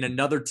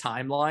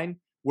timeline,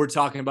 we're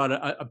talking about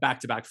a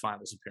back-to-back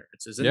finals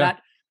appearances. And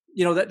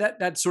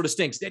that sort of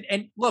stinks.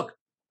 And look,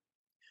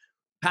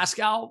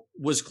 Pascal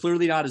was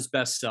clearly not his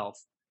best self.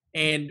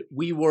 And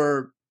we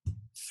were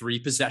 3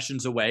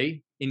 possessions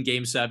away in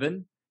Game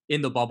 7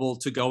 in the bubble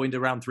to go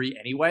into round 3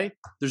 anyway.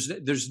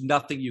 There's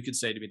nothing you could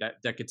say to me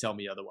that could tell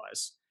me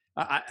otherwise.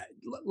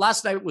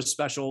 Last night was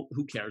special.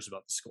 Who cares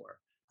about the score?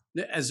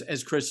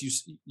 As Chris,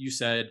 you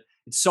said,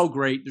 it's so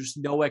great. There's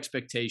no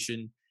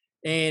expectation.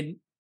 And,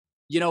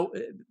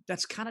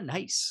 that's kind of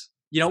nice.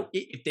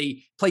 If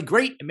they play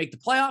great and make the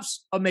playoffs,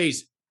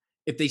 amazing.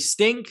 If they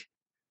stink,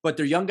 but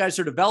their young guys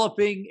are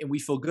developing and we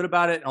feel good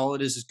about it and all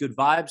it is good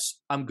vibes,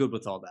 I'm good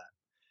with all that.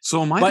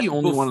 So am I the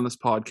only one on this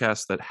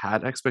podcast that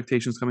had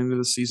expectations coming into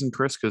the season,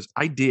 Chris? Because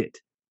I did.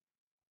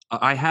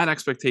 I had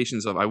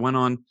expectations I went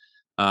on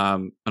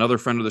another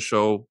friend of the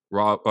show,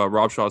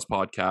 Rob Shaw's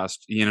podcast.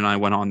 Ian and I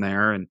went on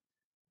there, and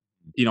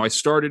I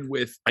started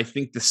with, I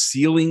think the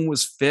ceiling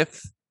was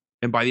 5th,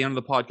 and by the end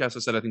of the podcast, I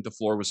said I think the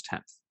floor was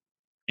 10th.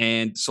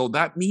 And so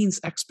that means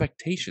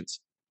expectations.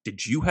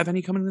 Did you have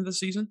any coming into the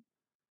season?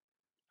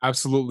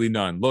 Absolutely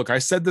none. Look, I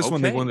said this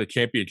when they won the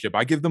championship.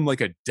 I give them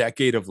like a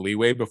decade of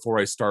leeway before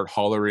I start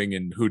hollering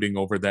and hooting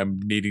over them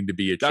needing to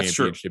be a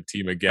championship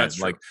team again.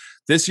 Like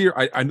this year,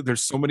 I know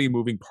there's so many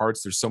moving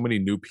parts. There's so many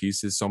new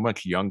pieces, so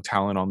much young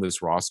talent on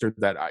this roster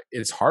that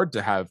it's hard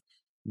to have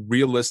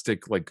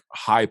realistic, like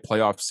high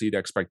playoff seed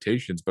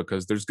expectations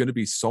because there's going to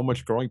be so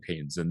much growing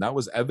pains. And that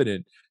was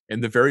evident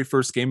in the very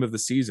first game of the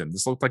season.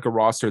 This looked like a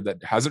roster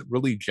that hasn't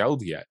really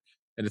gelled yet.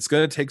 And it's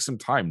going to take some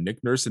time.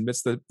 Nick Nurse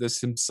admits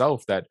this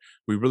himself, that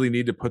we really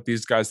need to put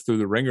these guys through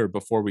the ringer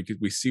before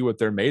we see what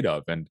they're made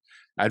of. And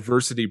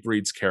adversity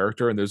breeds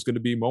character. And there's going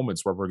to be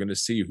moments where we're going to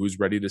see who's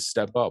ready to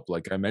step up,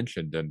 like I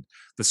mentioned, and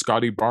the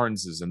Scotty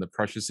Barneses and the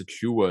Precious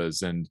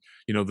Achuas and,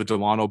 the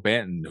Delano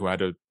Banton, who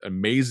had an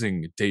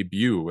amazing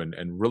debut and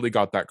really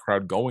got that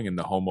crowd going in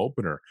the home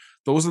opener.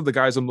 Those are the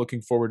guys I'm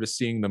looking forward to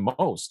seeing the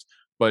most.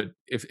 But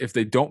if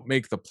they don't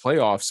make the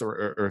playoffs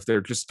or if they're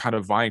just kind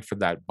of vying for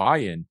that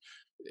buy-in,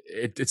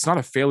 it's not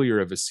a failure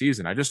of a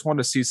season. I just want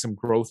to see some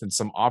growth and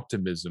some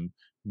optimism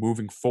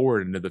moving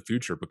forward into the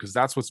future, because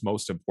that's what's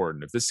most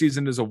important. If this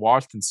season is a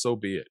wash, then so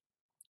be it.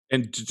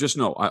 And just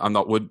know, I'm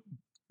not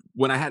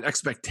when I had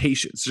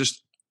expectations,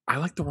 just I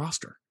like the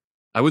roster.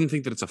 I wouldn't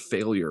think that it's a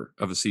failure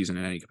of a season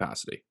in any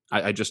capacity.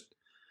 I just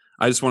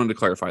wanted to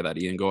clarify that.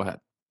 Ian, go ahead.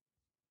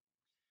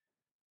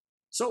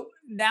 So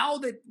now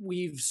that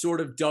we've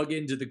sort of dug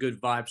into the good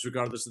vibes,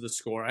 regardless of the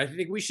score, I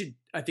think we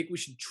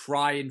should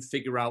try and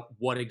figure out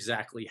what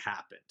exactly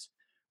happened.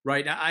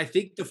 Right? I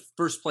think the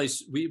first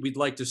place we'd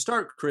like to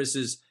start, Chris,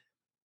 is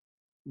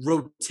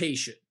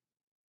rotation.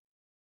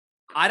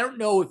 I don't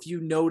know if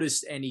you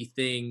noticed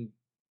anything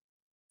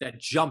that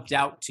jumped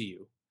out to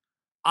you.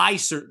 I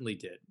certainly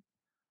did,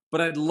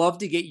 but I'd love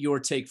to get your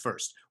take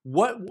first.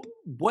 What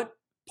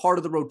part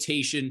of the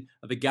rotation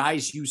of the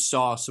guys you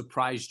saw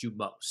surprised you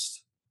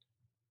most?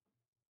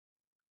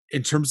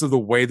 In terms of the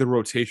way the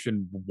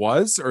rotation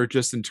was, or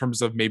just in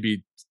terms of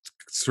maybe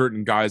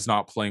certain guys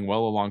not playing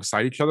well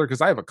alongside each other?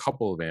 Because I have a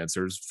couple of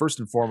answers. First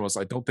and foremost,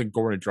 I don't think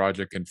Goran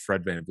Dragic and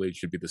Fred VanVleet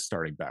should be the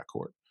starting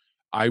backcourt.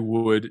 I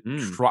would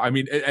try. I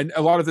mean, and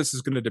a lot of this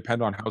is going to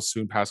depend on how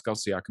soon Pascal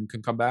Siakam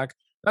can come back.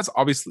 That's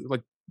obviously,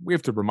 like, we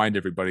have to remind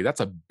everybody that's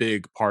a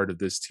big part of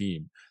this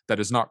team that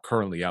is not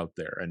currently out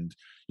there. And,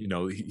 you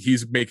know,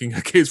 he's making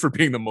a case for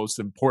being the most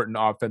important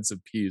offensive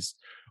piece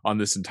on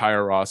this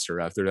entire roster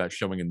after that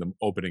showing in the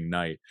opening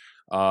night.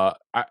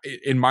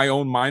 In my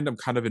own mind, I'm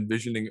kind of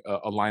envisioning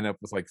a lineup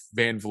with like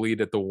VanVleet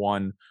at the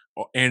 1,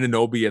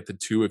 Anunoby at the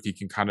 2, if he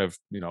can kind of,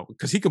 you know,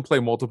 because he can play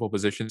multiple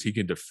positions. He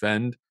can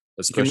defend,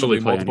 especially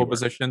multiple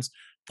positions.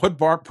 Put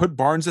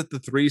Barnes at the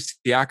 3,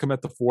 Siakam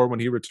at the 4 when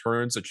he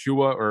returns.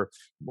 Achua, or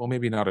well,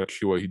 maybe not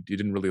Achua. He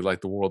didn't really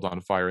light the world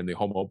on fire in the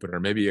home opener.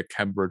 Maybe a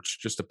Kembridge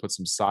just to put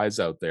some size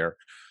out there.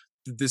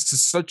 This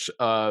is such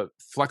a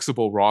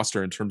flexible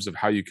roster in terms of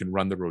how you can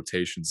run the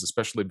rotations,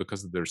 especially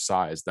because of their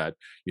size, that,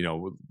 you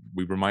know,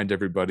 we remind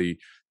everybody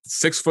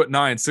 6'9",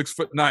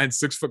 6'9",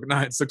 6'9",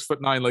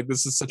 6'9". Like,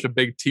 this is such a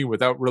big team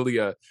without really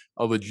a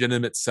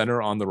legitimate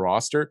center on the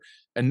roster.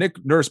 And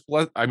Nick Nurse,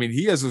 I mean,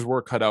 he has his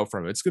work cut out for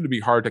him. It's going to be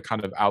hard to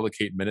kind of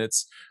allocate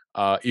minutes.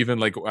 Even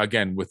like,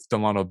 again, with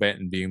Delano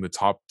Banton being the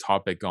top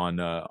topic on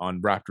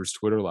Raptors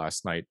Twitter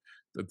last night,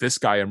 this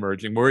guy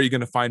emerging, where are you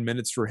going to find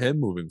minutes for him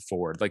moving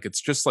forward? Like, it's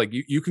just like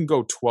you can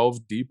go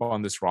 12 deep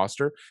on this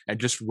roster and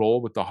just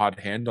roll with the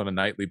hot hand on a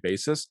nightly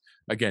basis.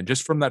 Again,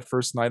 just from that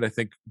first night, I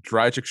think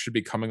Dragic should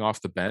be coming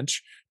off the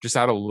bench, just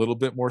add a little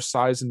bit more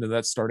size into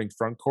that starting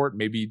front court.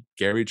 Maybe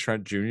Gary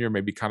Trent Jr.,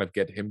 maybe kind of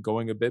get him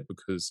going a bit,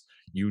 because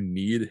you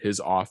need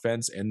his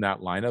offense in that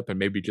lineup, and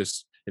maybe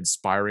just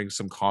inspiring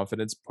some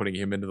confidence, putting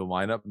him into the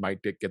lineup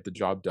might get the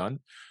job done.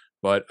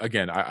 But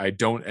again, I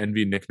don't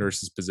envy Nick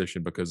Nurse's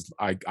position, because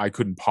I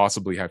couldn't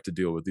possibly have to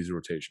deal with these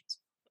rotations.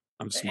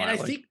 I'm smiling. And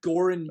I think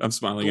Goran. I'm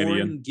smiling Goran at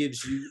Ian.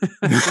 Gives you.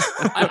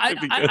 I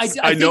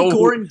think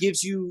Goran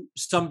gives you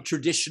some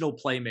traditional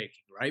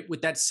playmaking, right,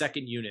 with that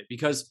second unit,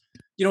 because,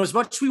 you know, as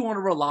much as we want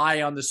to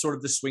rely on the sort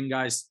of the swing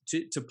guys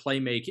to play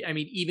make. I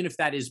mean, even if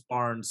that is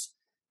Barnes,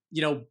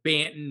 you know,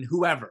 Banton,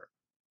 whoever,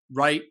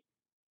 right?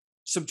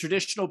 Some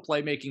traditional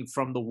playmaking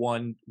from the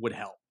 1 would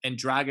help. And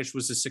Dragic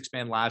was a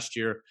 6-man last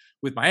year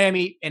with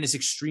Miami and is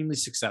extremely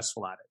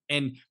successful at it.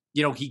 And,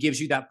 you know, he gives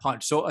you that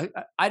punch. So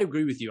I'd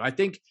agree with you. I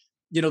think,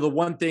 you know, the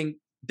one thing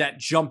that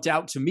jumped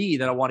out to me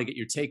that I want to get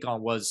your take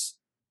on was,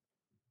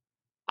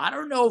 I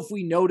don't know if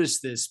we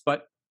noticed this,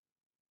 but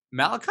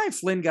Malachi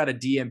Flynn got a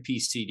DMP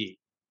CD.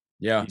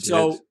 Yeah.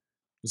 So I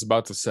was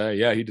about to say,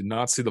 yeah, he did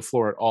not see the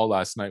floor at all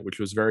last night, which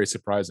was very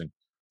surprising.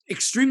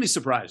 Extremely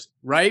surprising,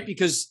 right?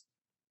 Because,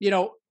 you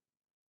know,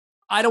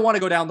 I don't want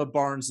to go down the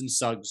Barnes and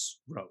Suggs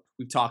road.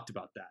 We've talked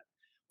about that.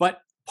 But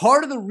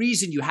part of the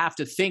reason you have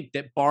to think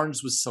that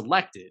Barnes was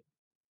selected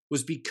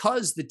was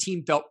because the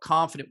team felt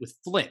confident with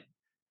Flynn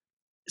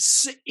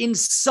in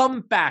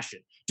some fashion.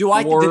 Do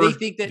they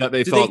think that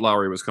they thought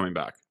Lowry was coming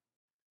back?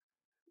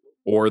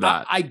 Or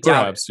that? I doubt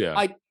Perhaps, it.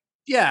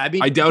 yeah. I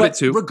mean, I doubt it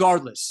too.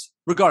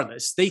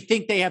 Regardless, they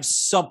think they have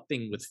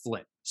something with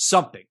Flynn.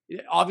 Something.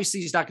 Obviously,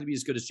 he's not going to be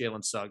as good as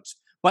Jalen Suggs,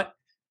 but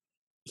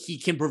he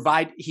can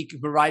provide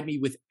me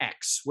with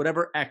X,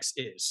 whatever X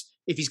is.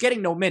 If he's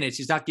getting no minutes,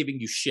 he's not giving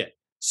you shit.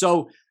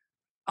 So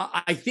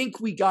I think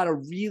we got a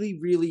really,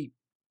 really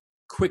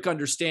quick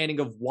understanding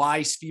of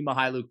why Svi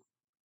Mykhailiuk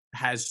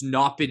has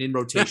not been in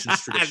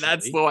rotations traditionally.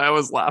 That's why I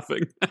was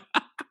laughing.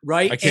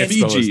 Right? I can't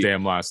spell his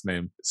damn last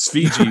name.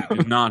 Sviji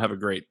did not have a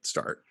great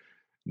start.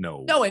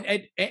 No,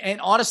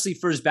 and honestly,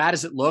 for as bad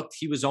as it looked,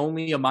 he was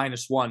only a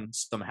 -1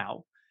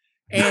 somehow.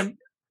 And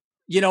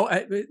you know,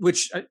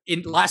 which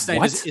in last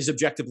night is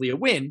objectively a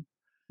win.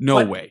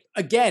 No way.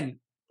 Again,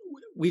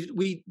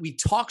 we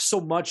talk so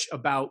much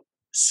about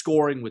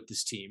scoring with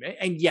this team,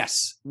 and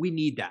yes, we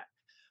need that,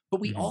 but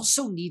we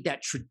also need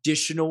that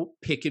traditional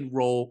pick and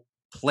roll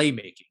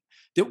playmaking.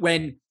 That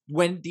when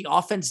the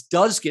offense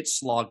does get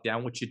slogged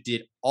down, which it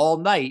did all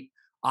night,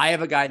 I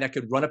have a guy that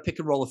could run a pick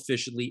and roll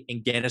efficiently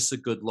and get us a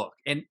good look.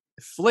 And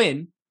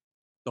Flynn,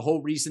 the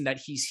whole reason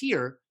that he's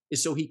here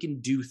is so he can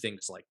do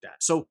things like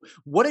that. So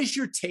what is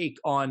your take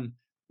on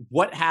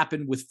what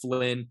happened with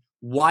Flynn?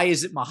 Why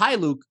is it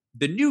Mykhailiuk,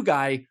 the new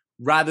guy,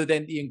 rather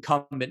than the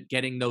incumbent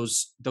getting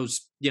those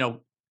you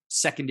know,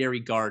 secondary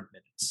guard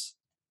minutes?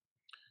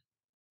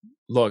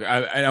 Look,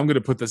 I'm going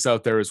to put this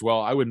out there as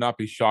well. I would not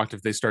be shocked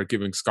if they start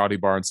giving Scotty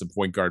Barnes some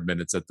point guard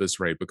minutes at this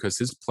rate, because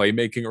his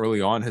playmaking early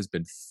on has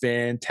been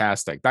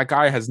fantastic. That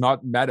guy has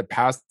not met a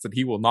pass that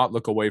he will not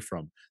look away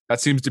from.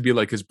 That seems to be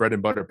like his bread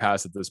and butter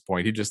pass at this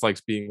point. He just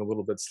likes being a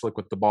little bit slick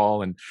with the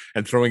ball and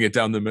throwing it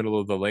down the middle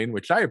of the lane,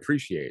 which I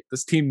appreciate.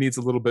 This team needs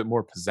a little bit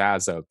more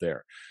pizzazz out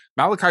there.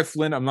 Malachi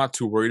Flynn, I'm not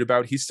too worried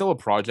about. He's still a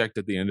project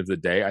at the end of the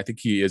day. I think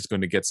he is going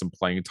to get some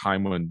playing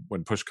time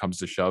when push comes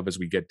to shove as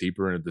we get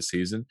deeper into the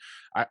season.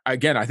 I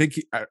think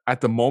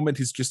at the moment,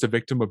 he's just a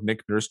victim of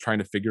Nick Nurse trying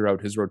to figure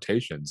out his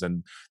rotations.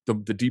 And the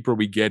deeper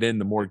we get in,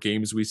 the more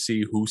games we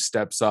see, who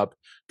steps up.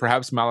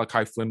 Perhaps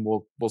Malachi Flynn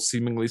will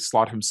seemingly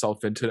slot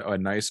himself into a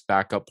nice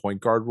backup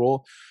point guard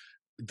role.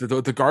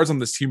 The guards on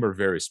this team are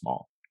very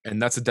small. And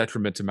that's a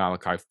detriment to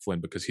Malachi Flynn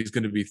because he's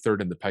going to be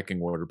third in the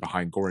pecking order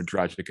behind Goran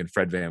Dragic and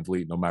Fred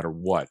VanVleet no matter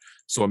what.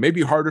 So it may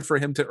be harder for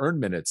him to earn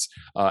minutes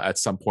at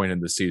some point in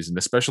the season,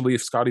 especially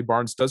if Scotty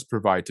Barnes does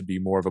provide to be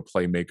more of a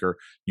playmaker.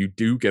 You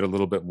do get a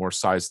little bit more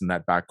size in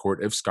that backcourt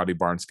if Scotty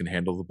Barnes can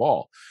handle the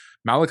ball.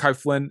 Malachi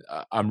Flynn,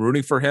 I'm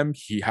rooting for him.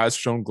 He has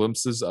shown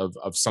glimpses of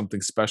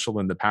something special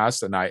in the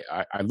past, and I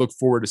look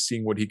forward to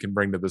seeing what he can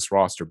bring to this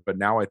roster. But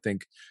now I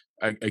think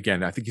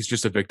he's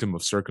just a victim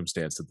of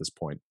circumstance at this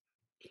point.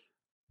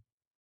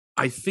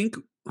 I think,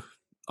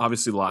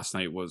 obviously, last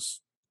night was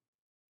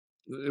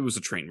a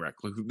train wreck.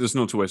 Like, there's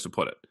no two ways to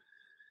put it.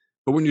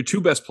 But when your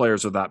two best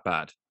players are that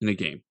bad in a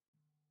game,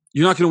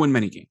 you're not going to win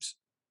many games.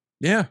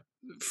 Yeah.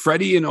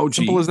 Freddie and OG.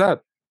 Simple as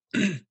that.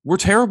 We're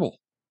terrible.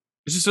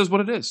 It just says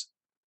what it is.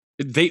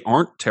 They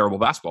aren't terrible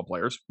basketball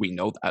players. We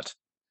know that.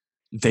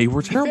 They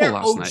were terrible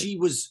last night.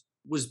 OG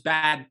was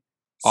bad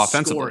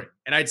offensively. Scoring.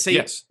 And I'd say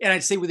yes. And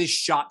I'd say with his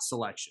shot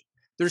selection.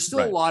 There's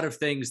still a lot of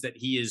things that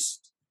he is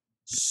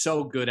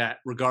so good at,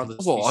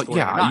 regardless. Well,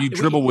 you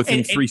dribble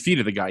within 3 feet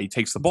of the guy, he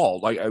takes the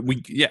ball.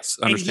 Understand.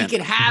 And he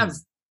can have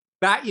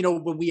back.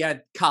 When we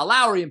had Kyle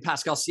Lowry and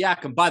Pascal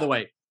Siakam. By the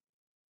way,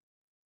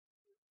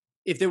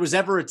 if there was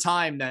ever a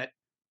time that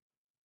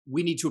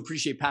we need to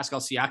appreciate Pascal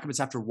Siakam,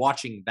 it's after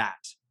watching that,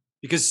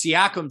 because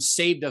Siakam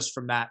saved us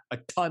from that a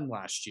ton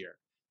last year.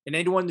 And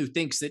anyone who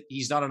thinks that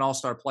he's not an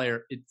all-star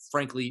player, it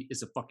frankly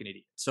is a fucking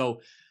idiot. So,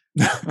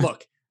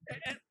 look,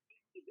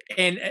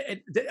 and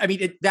I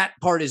mean that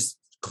part is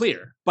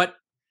clear, but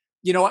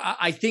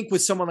I think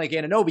with someone like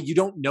Anunoby, you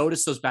don't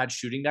notice those bad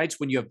shooting nights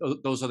when you have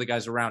those other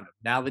guys around him.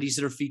 Now that he's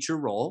in a feature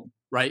role,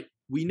 right?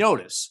 We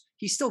notice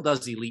he still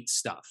does elite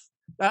stuff.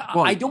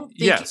 I don't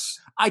think. Yes,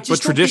 I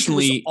just don't think it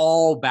was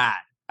all bad.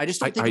 I just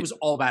don't think it was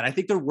all bad. I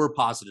think there were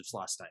positives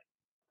last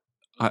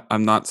night.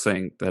 I'm not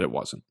saying that it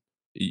wasn't,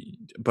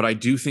 but I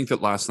do think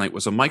that last night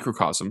was a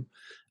microcosm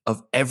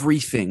of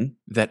everything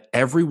that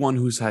everyone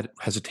who's had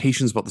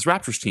hesitations about this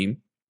Raptors team.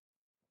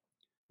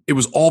 It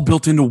was all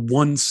built into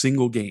one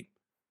single game.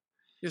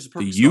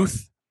 The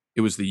youth.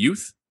 It was the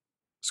youth.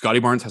 Scotty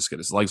Barnes has to get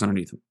his legs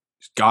underneath him.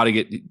 He's got to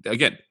get,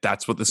 again,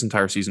 that's what this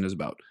entire season is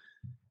about.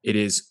 It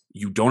is,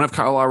 you don't have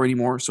Kyle Lowry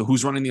anymore, so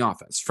who's running the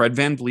offense? Fred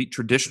VanVleet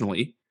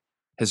traditionally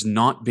has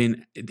not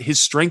been, his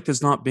strength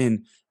has not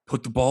been,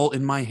 put the ball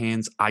in my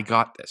hands, I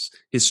got this.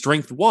 His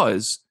strength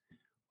was,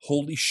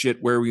 holy shit,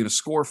 where are we going to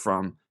score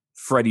from?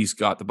 Freddie's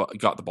got the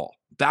ball.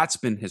 That's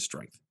been his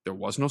strength. There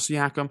was no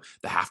Siakam.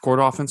 The half-court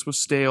offense was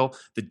stale.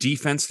 The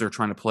defense, they're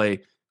trying to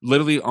play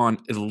literally on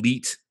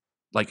elite,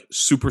 like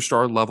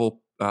superstar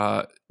level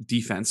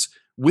defense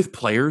with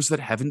players that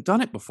haven't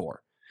done it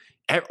before.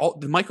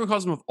 The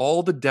microcosm of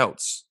all the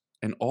doubts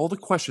and all the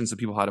questions that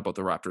people had about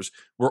the Raptors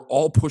were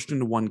all pushed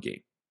into one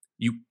game.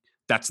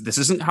 This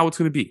isn't how it's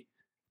going to be.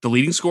 The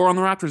leading scorer on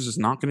the Raptors is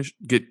not going to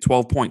get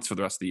 12 points for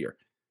the rest of the year.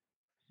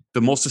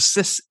 The most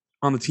assists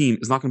on the team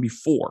is not going to be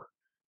 4.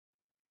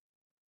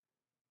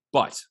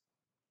 But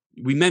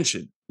we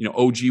mentioned,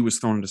 OG was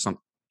thrown into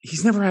something.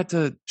 He's never had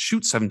to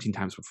shoot 17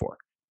 times before.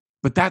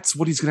 But that's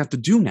what he's going to have to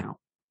do now.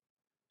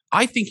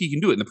 I think he can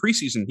do it. In the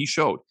preseason, he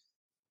showed.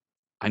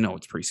 I know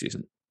it's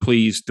preseason.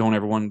 Please don't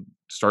everyone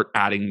start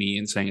adding me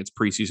and saying it's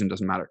preseason,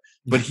 doesn't matter.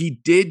 But he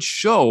did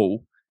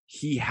show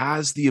he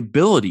has the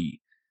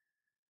ability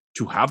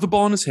to have the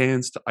ball in his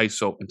hands, to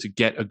ISO, and to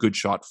get a good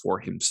shot for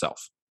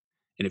himself.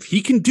 And if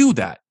he can do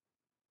that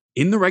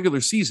in the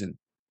regular season,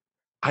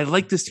 I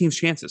like this team's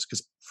chances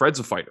because Fred's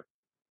a fighter.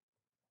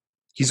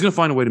 He's going to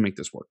find a way to make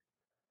this work.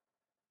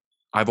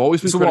 I've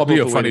always been. This will be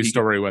a funny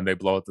story when they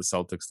blow out the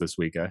Celtics this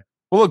week.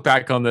 We'll look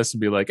back on this and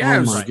be like, it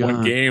was just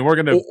one game. We're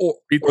going to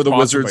beat the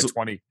Wizards by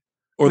 20.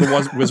 Or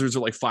the Wizards are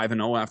like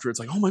 5-0 after. It's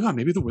like, oh my God,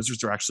 maybe the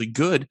Wizards are actually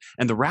good.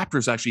 And the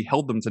Raptors actually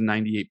held them to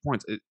 98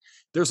 points.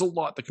 There's a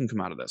lot that can come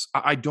out of this.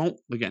 I don't,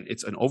 again,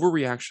 it's an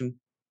overreaction.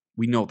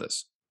 We know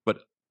this.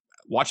 But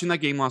watching that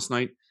game last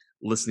night,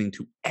 listening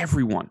to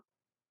everyone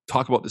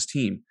talk about this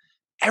team,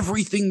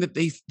 everything that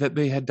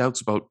they had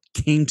doubts about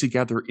came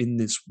together in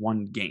this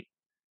one game.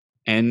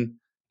 And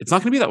it's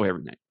not going to be that way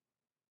every night.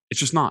 It's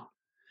just not.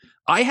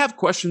 I have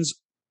questions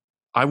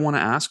I want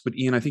to ask, but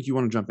Ian, I think you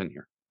want to jump in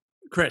here.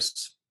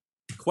 Chris,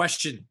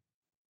 question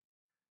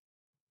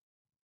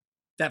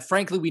that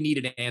frankly we need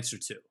an answer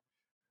to.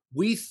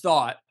 We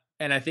thought,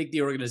 and I think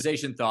the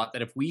organization thought,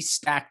 that if we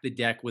stack the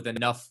deck with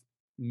enough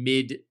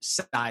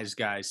mid-size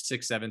guys,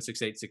 6'7",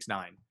 6'8",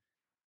 6'9",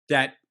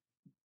 that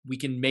we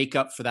can make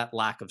up for that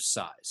lack of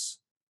size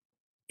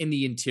in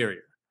the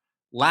interior.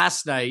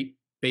 Last night,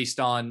 based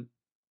on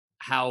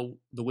how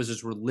the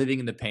Wizards were living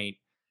in the paint,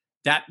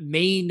 that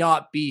may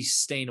not be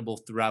sustainable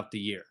throughout the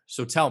year.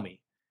 So tell me,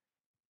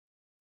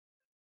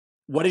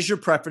 what is your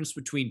preference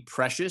between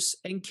Precious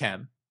and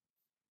Kem?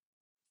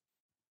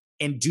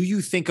 And do you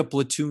think a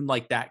platoon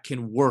like that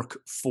can work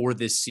for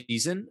this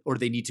season, or do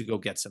they need to go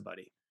get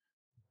somebody?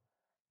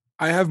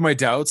 I have my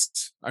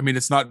doubts. I mean,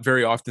 it's not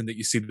very often that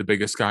you see the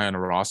biggest guy on a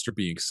roster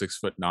being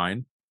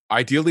 6'9".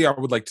 Ideally, I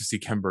would like to see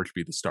Kem Birch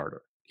be the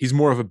starter. He's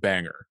more of a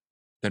banger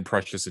than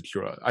Precious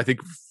Achiuwa. I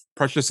think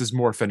Precious is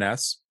more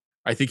finesse.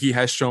 I think he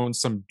has shown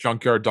some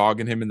junkyard dog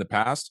in him in the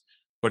past,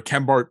 but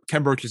Ken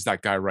Burch is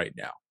that guy right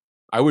now.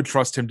 I would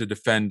trust him to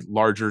defend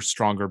larger,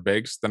 stronger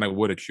bigs than I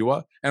would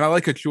Achua. And I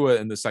like Achua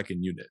in the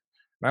second unit.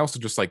 And I also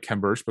just like Ken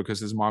Burch because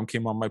his mom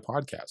came on my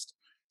podcast.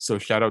 So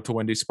shout out to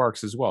Wendy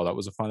Sparks as well. That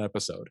was a fun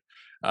episode.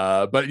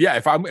 But yeah,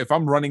 if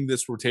I'm running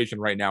this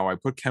rotation right now, I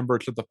put Ken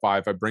Burch at the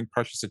 5. I bring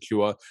Precious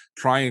Achua,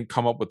 try and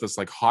come up with this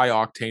like high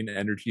octane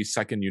energy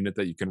second unit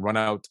that you can run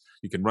out.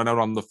 You can run out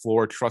on the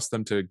floor, trust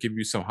them to give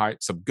you some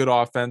good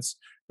offense,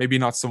 maybe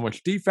not so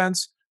much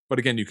defense. But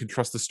again, you can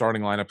trust the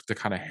starting lineup to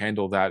kind of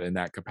handle that in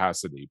that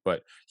capacity.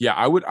 But yeah,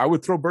 I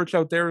would throw Burch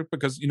out there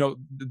because, you know,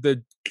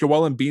 the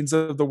Joel Embiids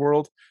of the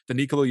world, the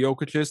Nikola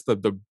Jokic's,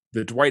 the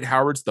Dwight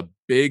Howards, the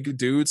big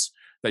dudes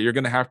that you're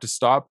going to have to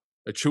stop.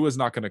 Achua is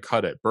not going to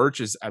cut it.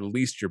 Burch is at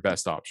least your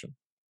best option.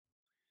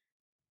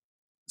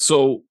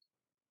 So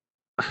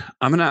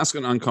I'm going to ask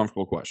an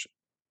uncomfortable question.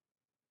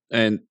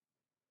 And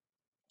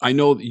I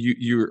know that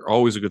you're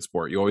always a good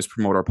sport. You always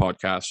promote our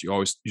podcast.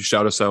 You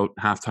shout us out,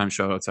 halftime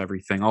shout outs,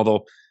 everything.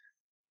 Although,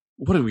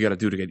 what do we got to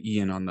do to get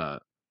Ian on the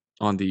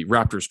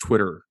Raptors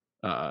Twitter?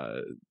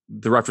 The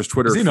Raptors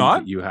Twitter is he feed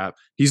not? That you have.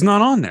 He's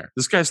not on there.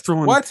 This guy's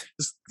throwing what?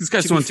 This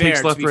guy's throwing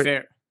takes left,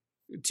 right.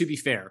 To be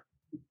fair,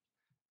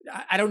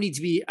 I don't need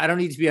to be on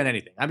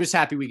anything. I'm just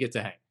happy we get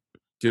to hang.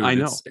 Dude, I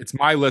know it's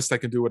my list. I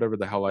can do whatever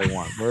the hell I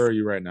want. Where are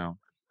you right now?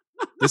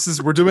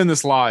 We're doing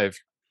this live.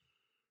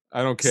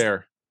 I don't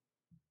care.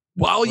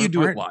 While you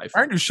do it live,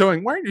 why aren't you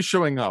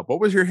showing up? What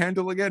was your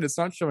handle again? It's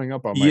not showing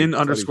up on my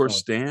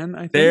Ian_Stan. I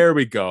think. There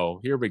we go.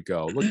 Here we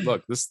go.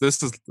 Look. This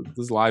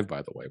is live,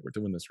 by the way. We're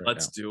doing this right now.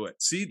 Let's do it.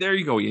 See, there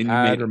you go. Ian,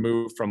 add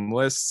removed from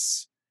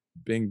lists.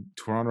 Being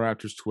Toronto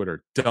Raptors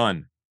Twitter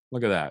done.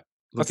 Look at that.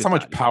 That's how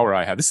much power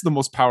I have. This is the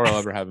most power I'll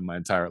ever have in my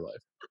entire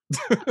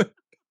life.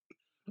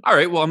 All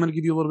right. Well, I'm going to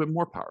give you a little bit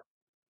more power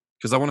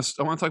because I want to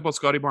talk about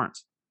Scotty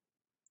Barnes.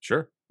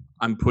 Sure.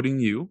 I'm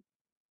putting you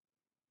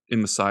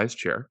in the size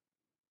chair.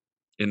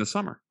 In the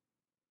summer,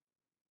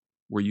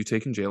 were you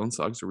taking Jalen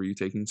Suggs or were you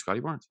taking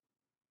Scotty Barnes?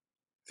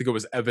 I think it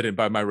was evident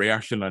by my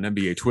reaction on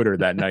NBA Twitter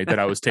that night that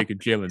I was taking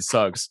Jalen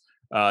Suggs.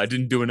 I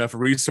didn't do enough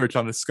research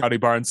on the Scotty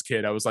Barnes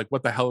kid. I was like,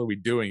 what the hell are we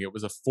doing? It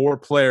was a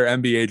 4-player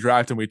NBA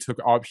draft and we took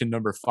option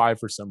number 5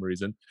 for some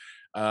reason.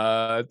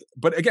 But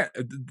again,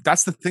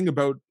 that's the thing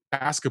about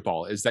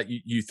basketball is that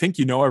you think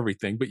you know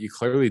everything, but you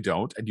clearly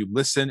don't. And you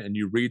listen and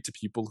you read to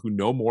people who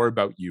know more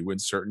about you in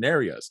certain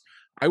areas.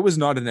 I was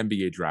not an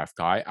NBA draft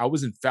guy. I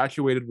was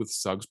infatuated with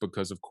Suggs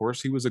because, of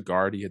course, he was a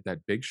guard. He had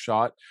that big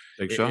shot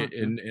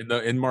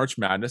in March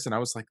Madness, and I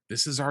was like,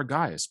 "This is our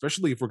guy."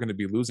 Especially if we're going to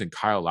be losing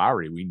Kyle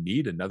Lowry, we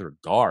need another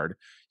guard.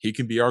 He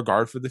can be our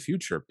guard for the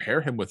future.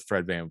 Pair him with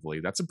Fred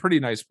VanVleet. That's a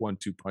pretty nice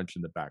 1-2 punch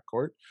in the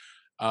backcourt.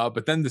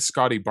 But then the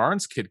Scotty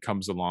Barnes kid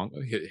comes along.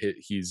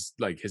 He's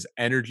like his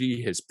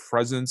energy, his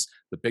presence,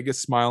 the biggest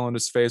smile on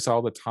his face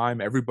all the time.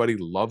 Everybody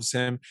loves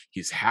him.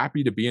 He's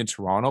happy to be in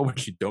Toronto,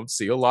 which you don't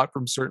see a lot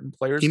from certain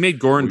players. He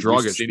made Goran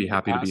Dragic be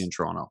happy to be in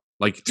Toronto.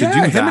 Like to do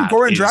him that and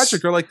Goran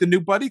Dragic are like the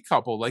new buddy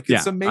couple. Like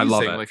it's amazing. I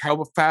love it. Like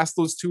how fast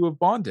those two have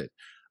bonded.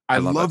 I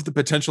love the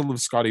potential of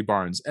Scotty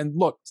Barnes. And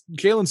look,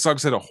 Jalen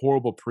Suggs had a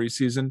horrible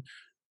preseason.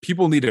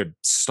 People need to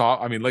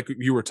stop. I mean, like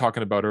you were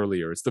talking about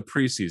earlier, it's the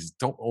preseason.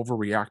 Don't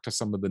overreact to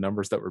some of the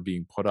numbers that were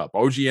being put up.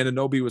 OG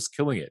Anunoby was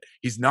killing it.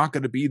 He's not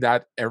going to be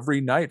that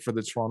every night for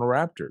the Toronto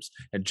Raptors.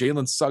 And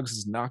Jalen Suggs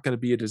is not going to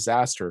be a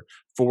disaster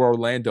for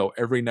Orlando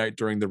every night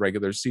during the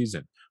regular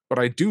season. But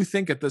I do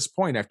think at this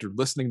point, after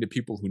listening to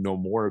people who know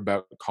more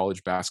about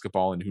college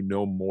basketball and who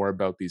know more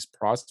about these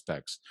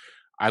prospects,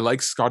 I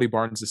like Scotty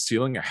Barnes'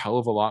 ceiling a hell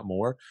of a lot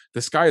more.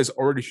 This guy is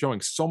already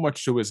showing so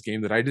much to his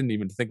game that I didn't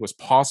even think was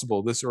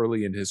possible this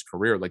early in his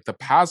career. Like the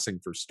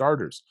passing for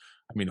starters.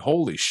 I mean,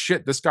 holy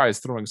shit, this guy is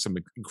throwing some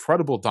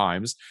incredible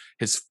dimes.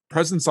 His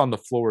presence on the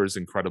floor is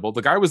incredible.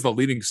 The guy was the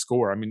leading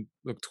scorer. I mean,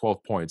 look,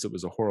 12 points. It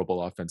was a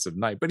horrible offensive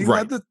night, but he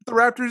led the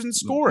Raptors in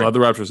scoring. Led the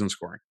Raptors in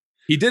scoring.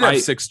 He did have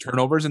 6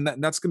 turnovers, and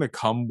that's going to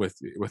come with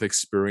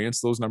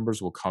experience. Those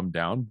numbers will come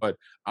down. But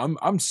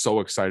I'm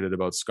so excited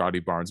about Scotty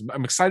Barnes.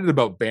 I'm excited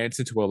about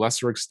Banton to a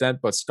lesser extent,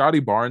 but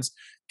Scotty Barnes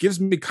gives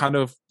me kind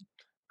of.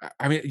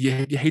 I mean, you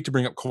hate to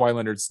bring up Kawhi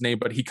Leonard's name,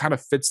 but he kind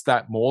of fits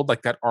that mold,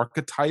 like that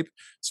archetype,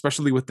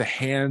 especially with the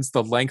hands,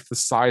 the length, the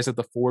size at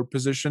the forward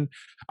position.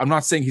 I'm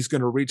not saying he's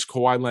going to reach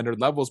Kawhi Leonard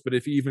levels, but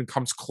if he even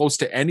comes close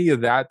to any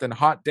of that, then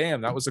hot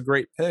damn, that was a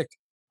great pick.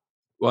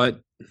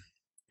 But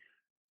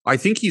I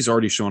think he's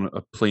already shown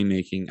a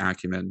playmaking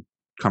acumen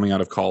coming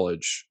out of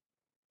college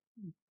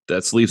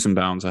that's leaps and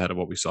bounds ahead of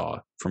what we saw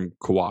from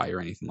Kawhi or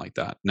anything like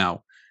that.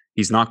 Now,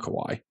 he's not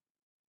Kawhi.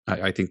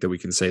 I think that we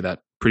can say that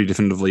pretty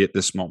definitively at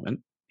this moment.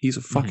 He's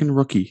a fucking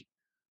rookie.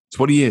 It's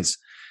what he is.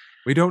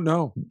 We don't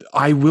know.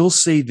 I will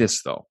say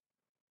this, though.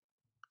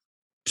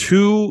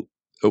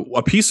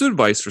 A piece of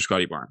advice for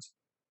Scotty Barnes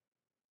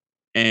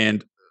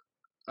and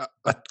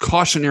a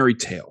cautionary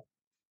tale.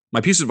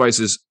 My piece of advice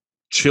is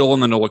chill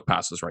on the no-look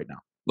passes right now.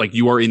 Like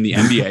you are in the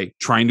NBA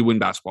trying to win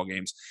basketball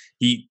games.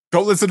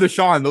 Don't listen to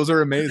Sean. Those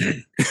are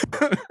amazing.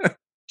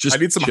 I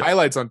need some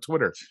highlights on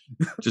Twitter.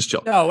 Just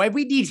chill. No,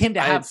 we need him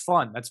to have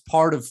fun. That's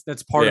part of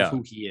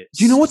who he is.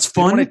 Do you know what's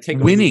fun?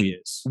 Winning.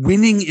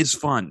 Winning is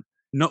fun.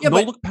 No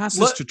look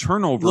passes to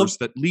turnovers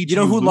that lead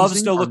to who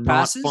loves no look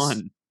passes?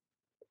 Fun.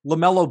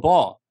 LaMelo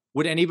Ball.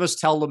 Would any of us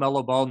tell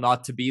LaMelo Ball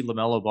not to be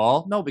LaMelo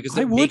Ball? No, because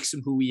that makes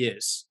him who he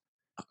is.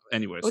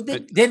 Anyways,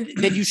 then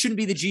you shouldn't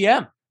be the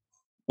GM.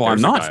 Well,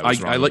 I'm not.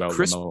 I let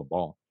Chris.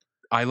 Ball.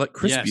 I let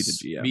Chris be the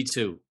GM. Me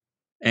too.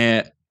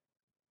 And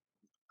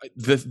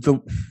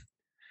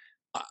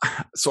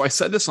so I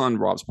said this on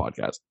Rob's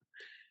podcast.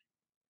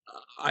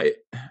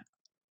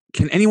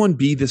 Can anyone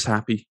be this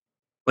happy?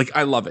 Like,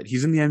 I love it.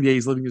 He's in the NBA.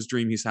 He's living his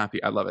dream. He's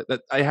happy. I love it.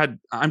 I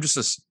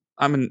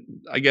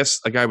guess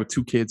a guy with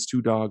 2 kids,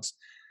 2 dogs,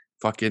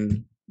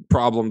 fucking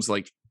problems.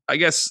 Like, I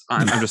guess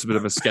I'm just a bit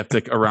of a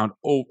skeptic around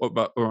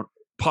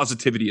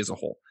positivity as a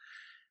whole.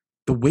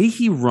 The way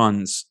he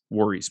runs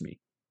worries me.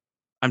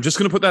 I'm just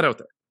going to put that out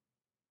there.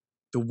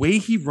 The way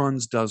he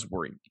runs does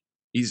worry me.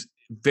 He's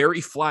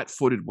very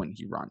flat-footed when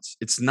he runs.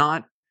 It's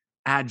not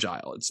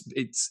agile.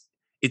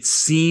 It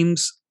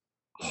seems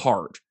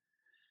hard.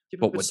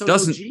 But what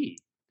doesn't?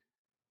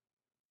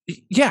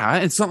 Yeah,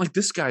 it's not like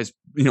this guy's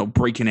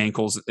breaking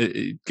ankles,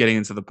 getting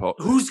into the post.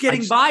 Who's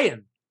getting by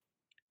him?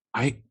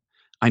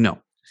 I know.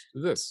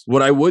 This.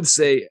 What I would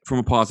say from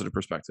a positive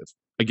perspective,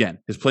 again,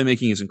 his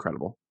playmaking is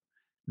incredible.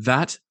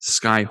 That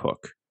sky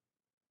hook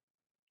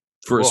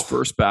for his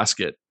first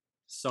basket,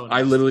 so nice.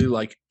 I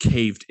literally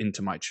caved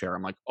into my chair.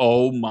 I'm like,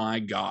 oh my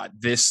God,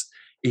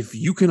 if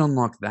you can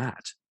unlock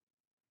that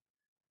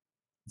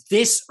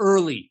this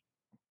early.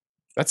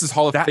 That's his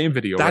Hall of Fame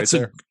video right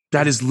there.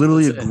 That is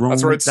literally a grown.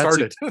 That's where it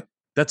started.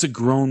 That's a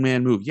grown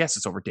man move. Yes,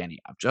 it's over Danny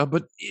Avdija,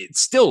 but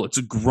it's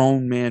a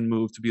grown man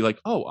move to be like,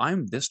 oh,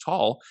 I'm this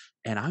tall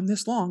and I'm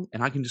this long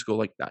and I can just go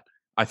like that.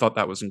 I thought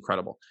that was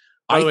incredible.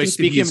 By the way,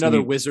 speaking of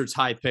another Wizards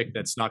high pick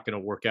that's not going to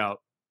work out,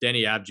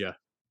 Danny Avdija.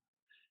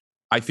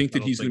 I think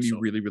that he's going to be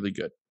really, really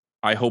good.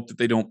 I hope that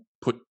they don't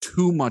put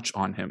too much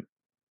on him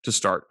to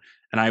start,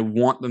 and I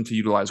want them to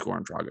utilize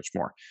Goran Dragic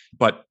more.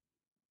 But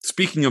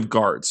speaking of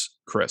guards,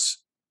 Chris,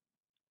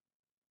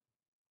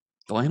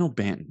 Delano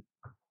Banton.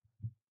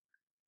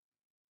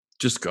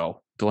 Just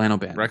go. Delano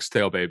Banton.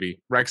 Rexdale,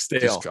 baby.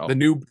 Rexdale.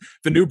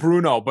 The new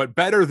Bruno, but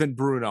better than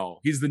Bruno.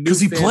 He's the new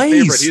fan plays.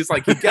 Favorite. He's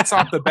he gets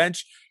off the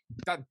bench.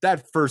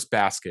 That first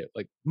basket,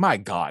 my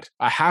God,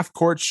 a half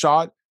court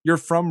shot. You're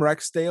from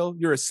Rexdale.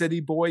 You're a city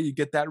boy. You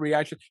get that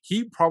reaction.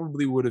 He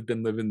probably would have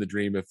been living the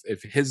dream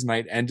if his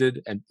night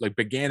ended and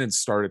began and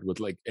started with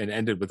and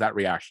ended with that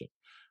reaction,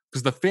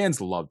 because the fans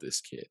love this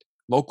kid.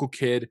 Local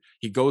kid.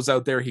 He goes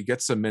out there. He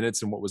gets some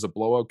minutes in what was a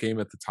blowout game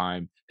at the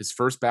time. His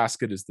first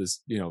basket is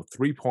this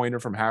 3-pointer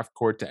from half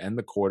court to end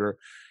the quarter,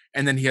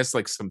 and then he has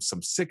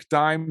some sick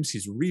dimes.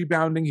 He's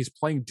rebounding. He's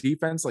playing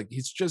defense.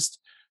 He's just.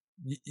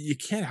 You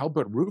can't help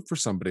but root for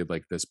somebody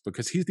like this,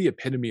 because he's the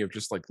epitome of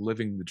just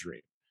living the dream.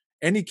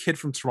 Any kid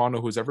from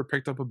Toronto who's ever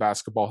picked up a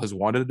basketball has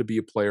wanted to be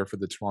a player for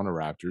the Toronto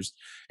Raptors,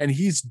 and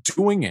he's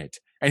doing it,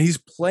 and he's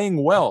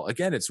playing well.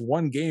 Again, it's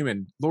one game,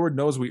 and Lord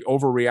knows we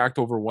overreact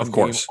over one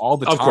game all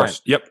the time. Of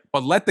course, yep.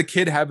 But let the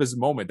kid have his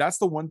moment. That's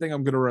the one thing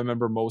I'm going to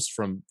remember most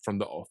from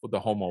the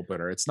home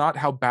opener. It's not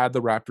how bad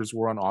the Raptors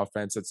were on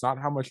offense. It's not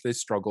how much they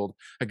struggled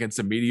against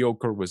a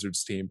mediocre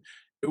Wizards team.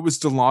 It was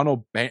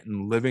Delano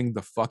Banton living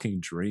the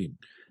fucking dream.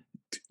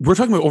 We're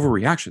talking about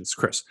overreactions,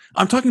 Chris.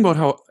 I'm talking about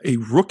how a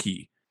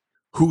rookie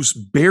who's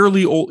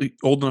barely old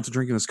enough to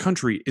drink in this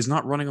country is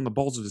not running on the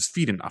balls of his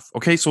feet enough.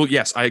 Okay, so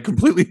yes, I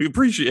completely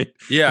appreciate.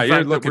 Yeah,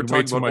 you're looking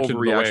way too much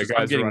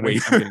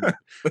overreactions.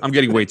 I'm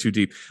getting way too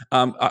deep.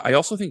 I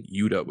also think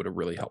Yuta would have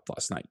really helped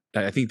last night.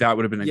 I think that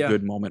would have been a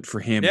good moment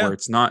for him, where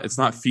it's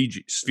not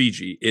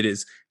Fiji. It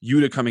is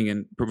Yuta coming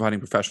in, providing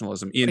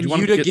professionalism. Ian, do you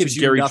want to get gives to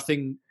Gary?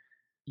 Nothing.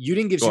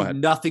 Udin gives you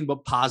nothing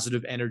but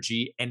positive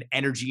energy and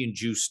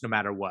juice no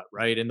matter what,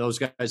 right? And those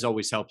guys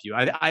always help you.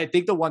 I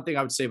think the one thing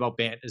I would say about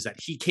Bant is that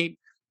he came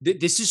 –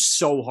 this is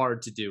so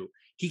hard to do.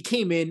 He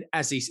came in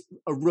as a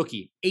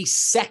rookie, a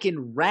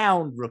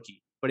second-round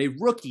rookie, but a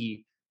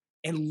rookie,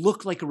 and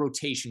looked like a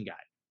rotation guy,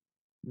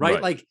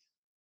 right?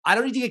 I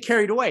don't need to get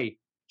carried away.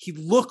 He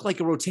looked like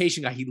a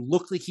rotation guy. He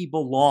looked like he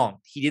belonged.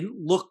 He didn't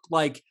look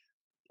like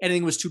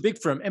anything was too big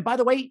for him. And by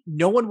the way,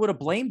 no one would have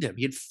blamed him.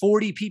 He had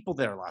 40 people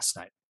there last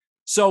night.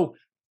 So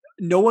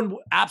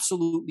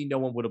absolutely no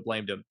one would have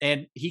blamed him.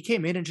 And he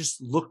came in and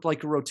just looked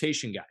like a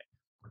rotation guy.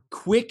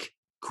 Quick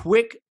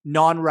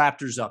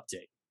non-Raptors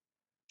update.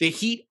 The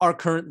Heat are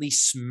currently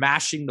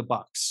smashing the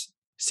Bucks,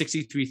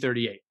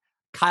 63-38.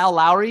 Kyle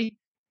Lowry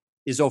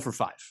is 0 for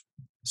 5.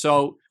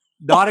 So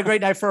not a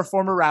great night for a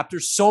former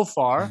Raptor so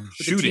far.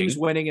 But the team's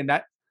winning and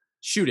that's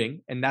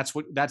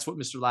what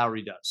Mr.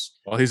 Lowry does.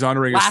 Well, he's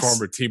honoring his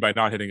former team by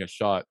not hitting a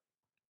shot.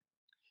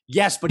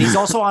 Yes, but he's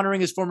also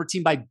honoring his former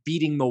team by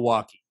beating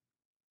Milwaukee.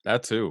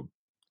 That too.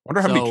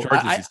 Wonder how many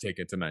charges he's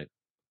taken tonight.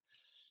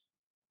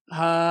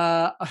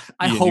 I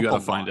hope you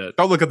gotta find it.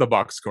 Don't look at the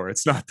box score.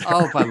 It's not there.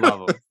 Oh, I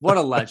love him. What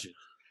a legend.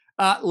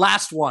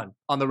 Last one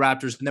on the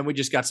Raptors, and then we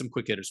just got some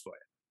quick hitters for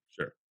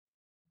you. Sure.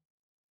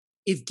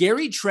 if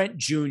Gary Trent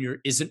Jr.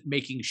 isn't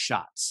making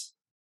shots,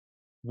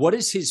 what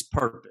is his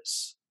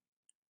purpose?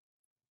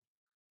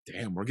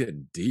 Damn, we're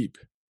getting deep.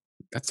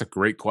 That's a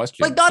great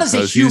question. Like, not as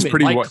a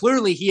human. Like,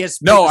 clearly he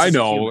has. No, I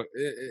know.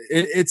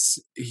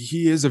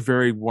 He is a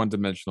very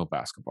one-dimensional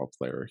basketball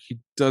player.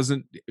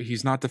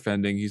 He's not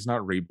defending. He's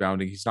not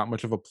rebounding. He's not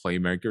much of a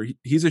playmaker.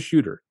 He's a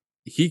shooter.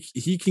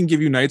 He can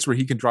give you nights where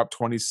he can drop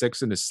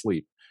 26 in his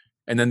sleep,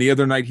 and then the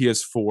other night he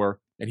has 4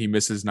 and he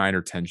misses 9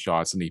 or 10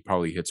 shots and he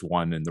probably hits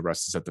 1 and the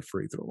rest is at the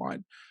free throw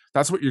line.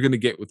 That's what you're going to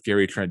get with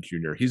Gary Trent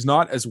Jr. He's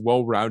not as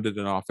well-rounded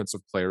an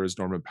offensive player as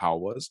Norman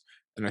Powell was.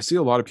 And I see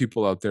a lot of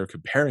people out there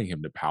comparing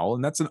him to Powell,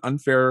 and that's an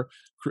unfair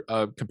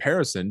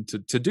comparison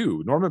to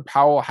do. Norman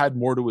Powell had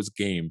more to his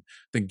game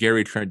than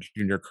Gary Trent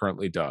Jr.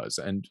 currently does.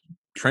 And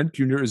Trent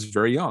Jr. is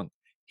very young.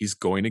 He's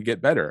going to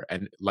get better.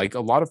 And like a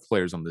lot of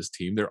players on this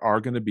team, there are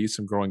going to be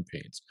some growing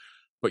pains.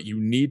 But you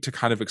need to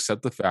kind of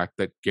accept the fact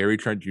that Gary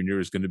Trent Jr.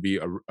 is going to be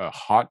a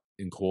hot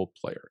and cold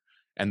player.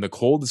 And the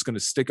cold is going to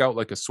stick out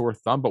like a sore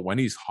thumb. But when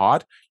he's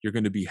hot, you're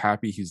going to be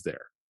happy he's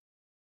there.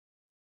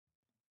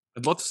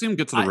 I'd love to see him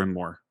get to the rim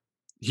more.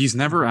 He's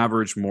never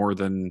averaged more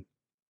than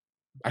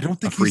I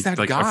don't think he's that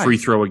guy. A free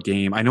throw a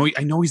game. I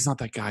know he's not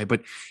that guy,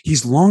 but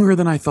he's longer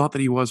than I thought that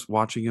he was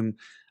watching him.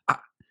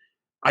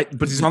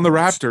 But he's on the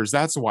Raptors.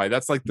 That's why.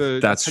 That's like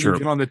that's true. You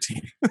get on the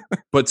team.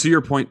 But to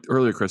your point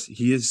earlier, Chris,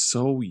 he is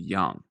so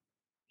young.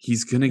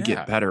 He's gonna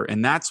get better,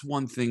 and that's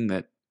one thing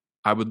that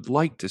I would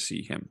like to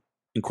see him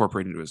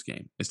incorporate into his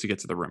game is to get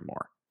to the rim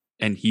more.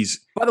 And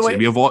he's gonna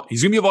be a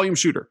volume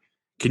shooter.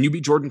 Can you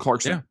beat Jordan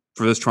Clarkson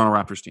for this Toronto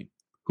Raptors team,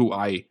 who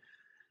I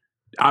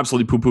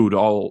absolutely poo-pooed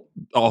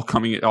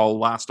all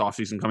last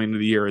offseason coming into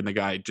the year, and the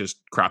guy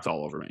just crapped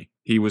all over me.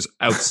 He was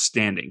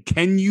outstanding.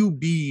 Can you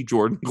be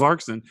Jordan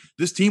Clarkson?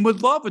 This team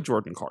would love a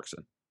Jordan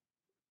Clarkson.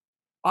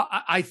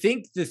 I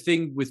think the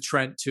thing with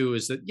Trent too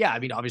is that,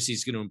 obviously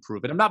he's going to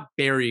improve, and I'm not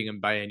burying him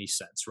by any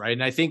sense, right?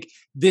 And I think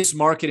this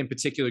market in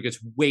particular gets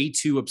way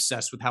too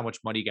obsessed with how much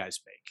money guys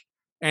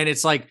make. And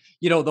it's like,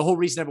 the whole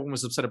reason everyone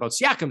was upset about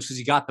Siakam is because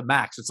he got the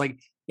max. It's like,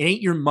 it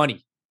ain't your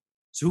money.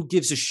 So who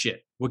gives a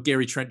shit what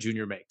Gary Trent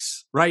Jr.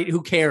 makes, right?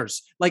 Who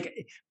cares?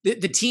 Like, the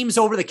team's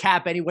over the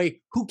cap anyway.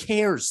 Who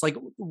cares? Like,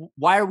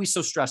 why are we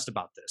so stressed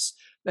about this?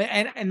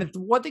 And the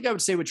one thing I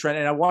would say with Trent,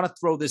 and I want to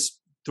throw this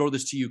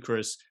to you,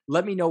 Chris.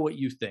 Let me know what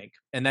you think,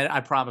 and then I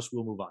promise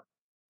we'll move on.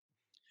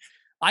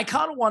 I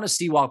kind of want to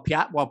see while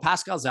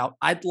Pascal's out,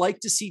 I'd like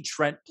to see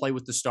Trent play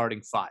with the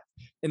starting 5.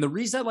 And the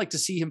reason I'd like to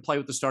see him play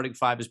with the starting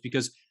 5 is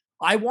because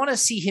I want to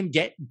see him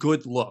get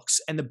good looks.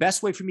 And the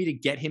best way for me to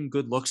get him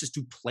good looks is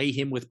to play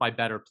him with my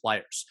better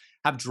players.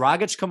 Have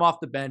Dragic come off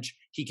the bench.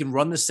 He can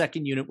run the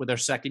second unit with our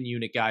second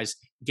unit guys.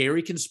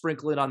 Gary can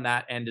sprinkle it on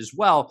that end as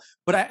well.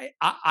 But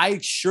I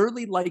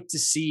surely like to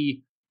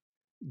see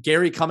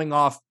Gary coming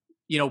off,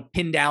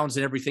 pin downs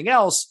and everything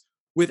else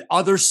with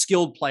other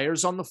skilled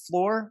players on the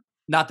floor.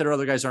 Not that our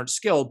other guys aren't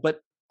skilled,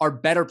 but are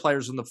better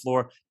players on the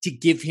floor to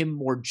give him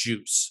more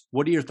juice.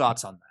 What are your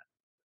thoughts on that?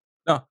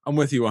 No, I'm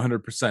with you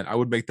 100%. I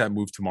would make that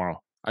move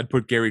tomorrow. I'd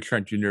put Gary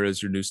Trent Jr.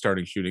 as your new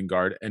starting shooting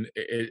guard. And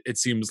it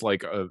seems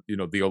like,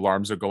 the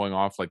alarms are going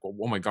off like,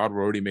 oh my God,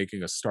 we're already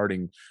making a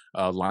starting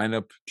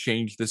lineup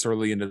change this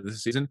early into the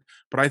season.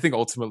 But I think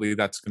ultimately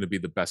that's going to be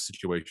the best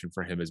situation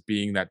for him, as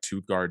being that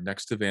 2 guard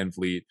next to Van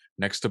Vliet,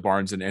 next to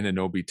Barnes and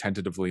Anunoby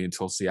tentatively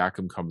until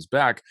Siakam comes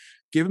back.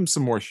 Give him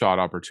some more shot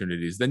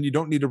opportunities. Then you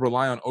don't need to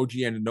rely on OG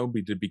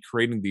Anunoby to be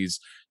creating these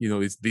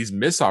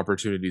miss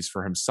opportunities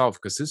for himself,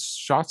 because his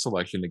shot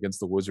selection against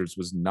the Wizards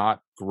was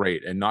not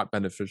great and not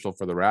beneficial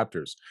for the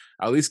Raptors.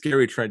 At least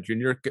Gary Trent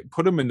Jr.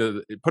 put him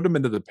into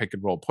the pick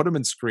and roll, put him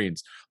in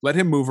screens, let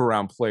him move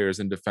around players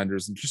and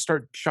defenders, and just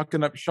start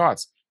chucking up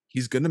shots.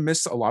 He's going to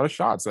miss a lot of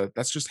shots.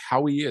 That's just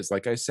how he is.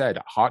 Like I said,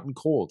 hot and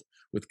cold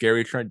with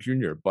Gary Trent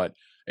Jr. But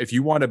if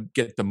you want to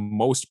get the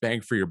most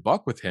bang for your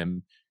buck with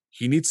him,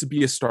 he needs to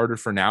be a starter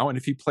for now. And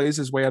if he plays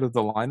his way out of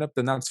the lineup,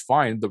 then that's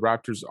fine. The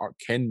Raptors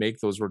can make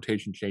those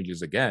rotation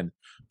changes again.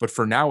 But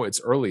for now,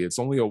 it's early. It's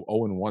only a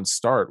 0-1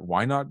 start.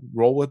 Why not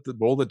roll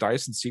the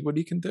dice and see what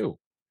he can do?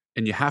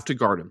 And you have to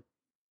guard him.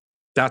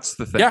 That's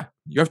the thing. Yeah,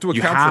 you have to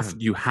account for him.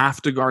 You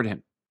have to guard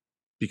him,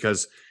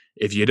 because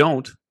if you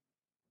don't,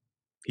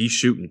 he's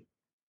shooting.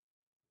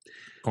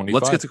 25.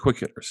 Let's get to quick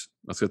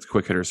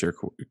hitters here,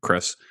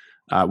 Chris.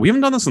 We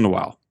haven't done this in a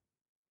while,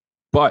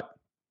 but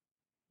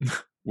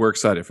we're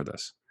excited for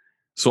this.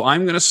 So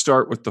I'm going to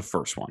start with the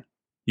first one.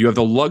 You have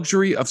the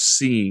luxury of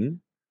seeing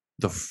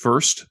the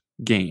first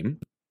game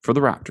for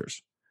the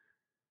Raptors.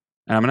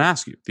 And I'm going to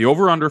ask you, the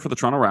over-under for the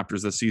Toronto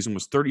Raptors this season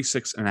was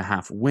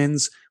 36.5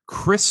 wins.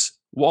 Chris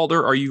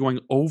Walder, are you going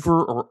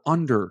over or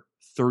under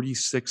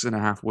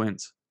 36.5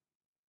 wins?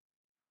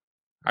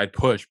 I'd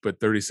push, but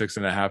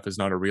 36.5 is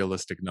not a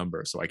realistic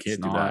number, so I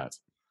can't do that.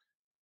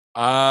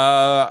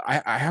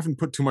 I haven't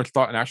put too much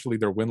thought in actually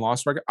their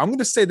win-loss record. I'm going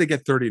to say they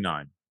get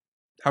 39.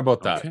 How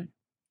about that? Okay.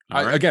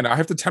 Again, I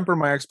have to temper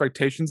my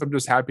expectations. I'm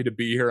just happy to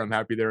be here. I'm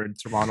happy they're in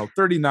Toronto.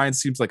 39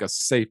 seems like a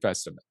safe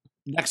estimate.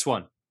 Next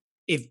one.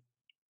 If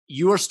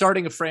you are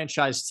starting a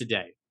franchise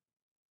today,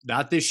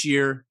 not this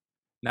year,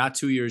 Not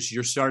 2 years.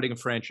 You're starting a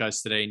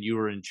franchise today, and you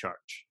are in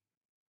charge.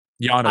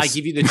 Giannis. I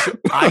give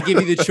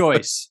you the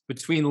choice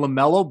between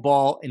LaMelo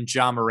Ball and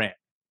Ja Morant.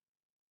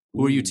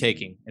 Who are you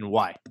taking, and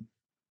why?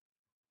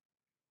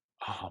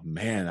 Oh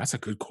man, that's a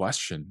good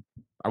question.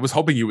 I was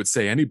hoping you would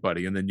say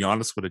anybody, and then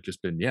Giannis would have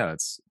just been, of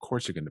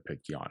course you're going to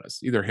pick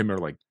Giannis, either him or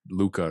like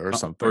Luka or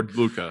something. Or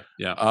Luka,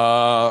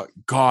 yeah.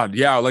 God,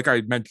 yeah. Like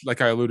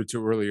I alluded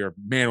to earlier.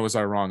 Man, was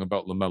I wrong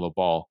about LaMelo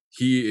Ball?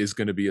 He is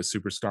going to be a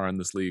superstar in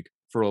this league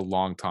for a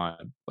long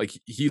time. Like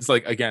he's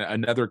like again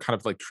another kind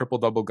of like triple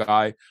double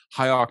guy,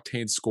 high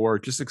octane scorer,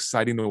 just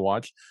exciting to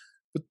watch.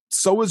 But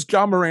so is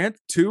Ja Morant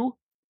too.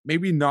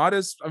 Maybe not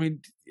as. I mean,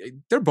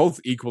 they're both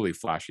equally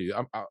flashy.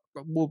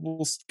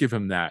 We'll give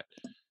him that.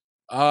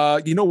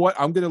 You know what?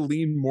 I'm gonna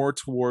lean more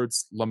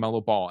towards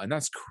LaMelo Ball, and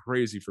that's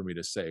crazy for me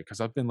to say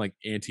because I've been like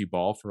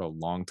anti-Ball for a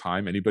long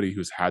time. Anybody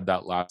who's had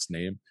that last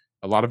name,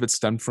 a lot of it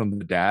stemmed from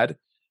the dad.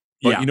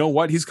 But you know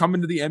what? He's coming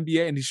to the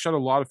NBA and he's shut a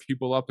lot of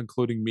people up,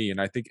 including me.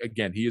 And I think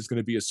again, he is going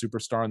to be a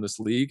superstar in this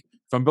league.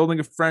 If I'm building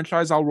a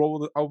franchise, I'll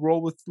roll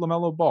with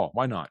LaMelo Ball.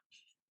 Why not?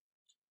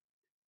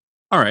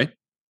 All right.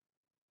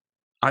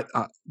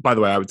 By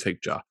the way, I would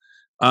take Ja.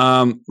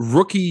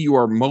 Rookie you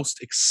are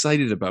most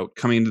excited about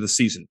coming into the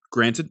season.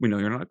 Granted, we know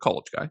you're not a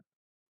college guy,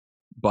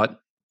 but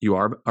you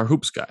are our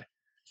hoops guy.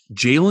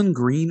 Jalen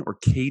Green or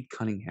Cade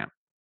Cunningham?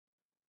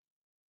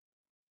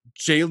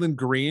 Jalen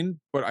Green,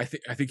 but I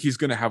think he's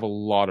going to have a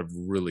lot of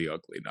really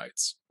ugly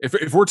nights.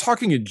 If we're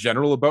talking in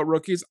general about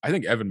rookies, I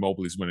think Evan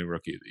Mobley's winning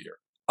Rookie of the Year.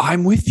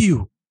 I'm with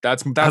you.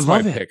 That's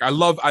my pick. I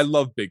love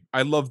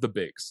the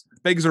bigs.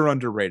 Bigs are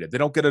underrated. They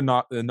don't get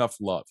enough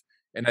love.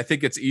 And I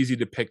think it's easy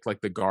to pick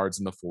like the guards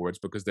and the forwards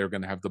because they're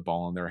going to have the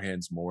ball in their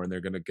hands more and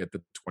they're going to get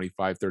the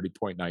 25,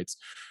 30-point nights.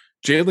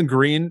 Jalen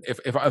Green,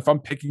 if I'm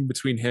picking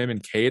between him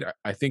and Cade,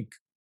 I think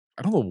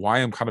I don't know why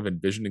I'm kind of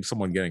envisioning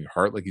someone getting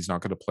hurt, like he's not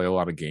going to play a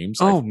lot of games.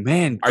 Oh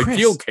man, Chris. I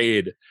feel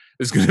Cade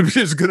is going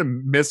to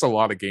miss a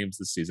lot of games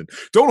this season.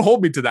 Don't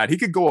hold me to that. He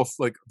could go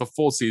like the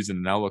full season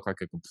and I'll look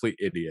like a complete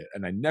idiot.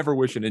 And I never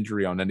wish an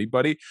injury on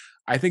anybody.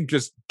 I think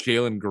just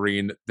Jalen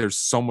Green, there's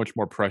so much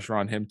more pressure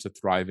on him to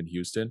thrive in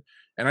Houston.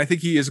 And I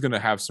think he is going to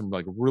have some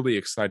like really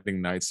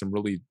exciting nights, some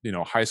really,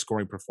 high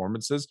scoring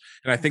performances.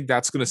 And I think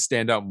that's going to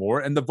stand out more.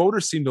 And the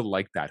voters seem to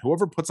like that.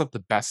 Whoever puts up the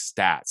best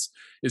stats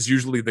is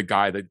usually the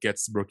guy that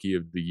gets Rookie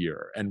of the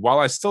Year. And while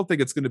I still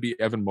think it's going to be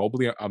Evan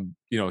Mobley,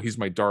 he's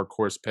my dark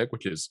horse pick,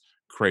 which is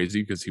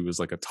crazy because he was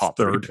like a top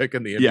third pick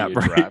in the NBA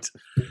draft.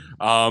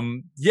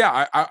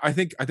 I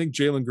think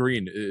Jalen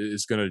Green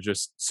is going to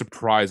just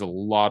surprise a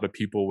lot of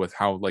people with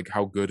how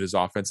good his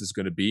offense is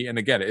going to be. And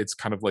again, it's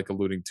kind of like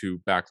alluding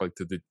to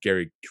the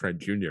Gary Trent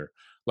Jr.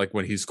 Like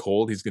when he's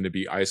cold, he's going to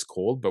be ice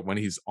cold, but when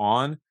he's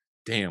on,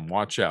 damn,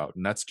 watch out.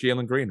 And that's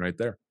Jalen Green right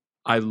there.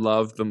 I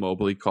love the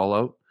Mobley call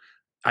out.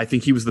 I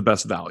think he was the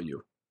best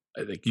value.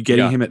 I think you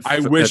getting him at I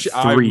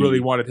really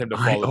wanted him to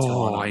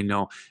fall. I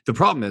know. The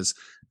problem is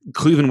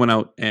Cleveland went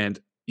out and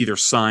either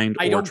signed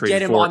or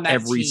traded for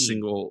every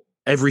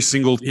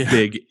single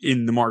big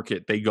in the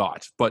market they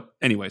got. But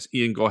anyways,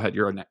 Ian, go ahead.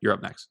 You're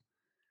up next.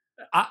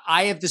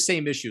 I have the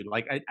same issue.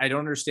 Like I don't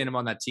understand him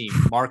on that team.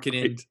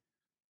 Marketing, right.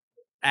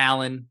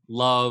 Allen,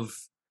 Love.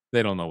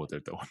 They don't know what they're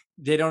doing.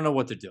 They don't know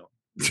what they're doing.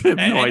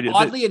 No idea.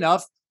 Oddly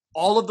enough,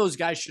 all of those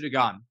guys should have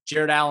gone.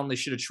 Jared Allen, they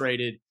should have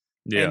traded.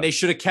 Yeah. And they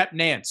should have kept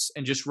Nance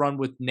and just run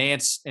with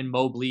Nance and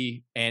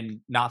Mobley and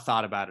not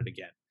thought about it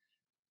again.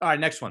 All right,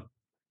 next one.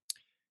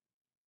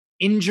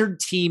 Injured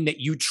team that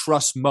you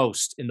trust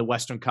most in the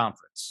Western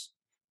Conference.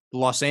 The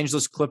Los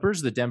Angeles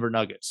Clippers, the Denver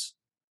Nuggets.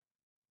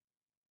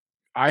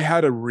 I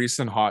had a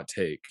recent hot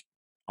take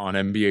on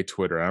NBA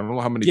Twitter. I don't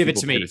know how many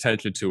people paid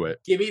attention to it.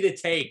 Give me the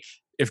take.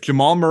 If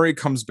Jamal Murray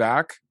comes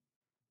back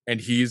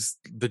and he's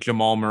the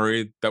Jamal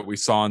Murray that we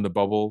saw in the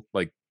bubble,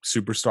 like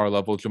superstar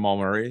level Jamal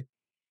Murray,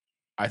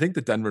 I think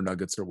the Denver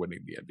Nuggets are winning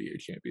the NBA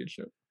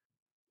championship.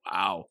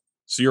 Wow.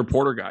 So you're a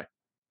Porter guy.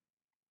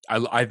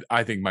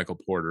 I think Michael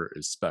Porter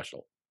is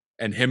special.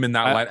 And him in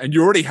that line. And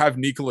you already have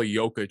Nikola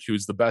Jokic,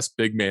 who's the best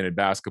big man in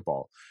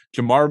basketball.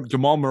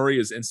 Jamal Murray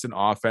is instant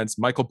offense.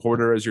 Michael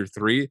Porter is your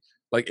three.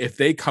 Like, if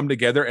they come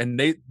together and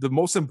the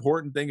most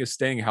important thing is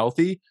staying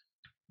healthy,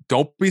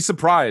 don't be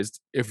surprised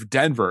if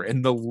Denver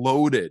in the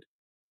loaded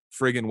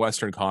friggin'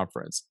 Western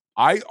Conference.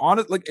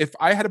 If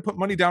I had to put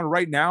money down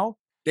right now,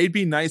 they'd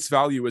be nice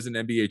value as an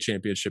NBA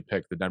championship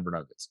pick, the Denver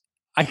Nuggets.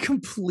 I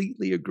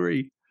completely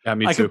agree. Yeah,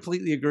 me too. I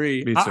completely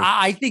agree. Me too.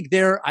 I think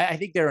they're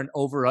an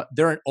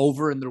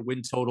over in their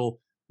win total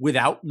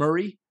without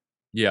Murray.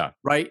 Yeah.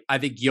 Right? I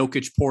think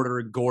Jokic, Porter,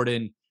 and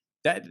Gordon,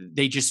 that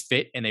they just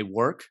fit and they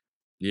work.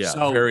 Yeah,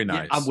 so, very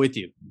nice. Yeah, I'm with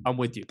you.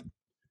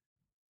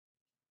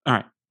 All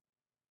right.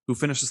 Who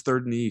finishes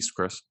third in the East,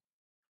 Chris?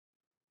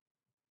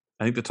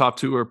 I think the top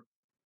two are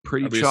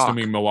pretty chalk.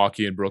 Assuming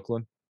Milwaukee and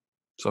Brooklyn.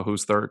 So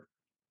who's third?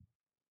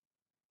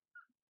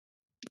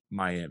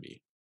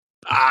 Miami.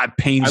 It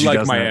pains you. I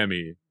like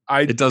Miami.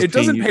 It doesn't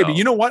pay me.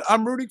 You know what?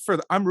 I'm rooting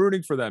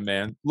for them,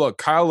 man. Look,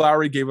 Kyle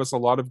Lowry gave us a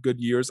lot of good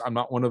years. I'm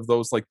not one of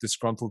those like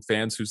disgruntled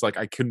fans who's like,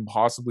 I couldn't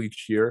possibly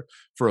cheer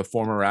for a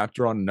former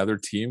Raptor on another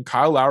team.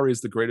 Kyle Lowry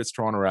is the greatest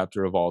Toronto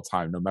Raptor of all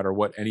time, no matter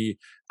what any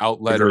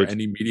outlet or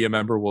any media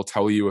member will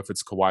tell you. If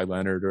it's Kawhi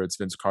Leonard or it's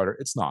Vince Carter,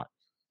 it's not.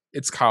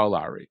 It's Kyle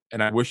Lowry,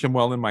 and I wish him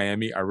well in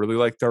Miami. I really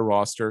like their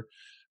roster.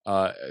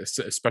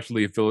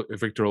 Especially if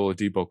Victor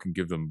Oladipo can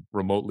give them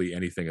remotely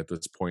anything at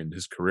this point in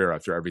his career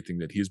after everything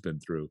that he's been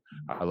through.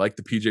 I like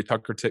the PJ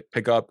Tucker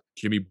pickup.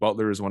 Jimmy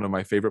Butler is one of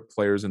my favorite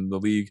players in the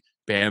league.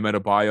 Bam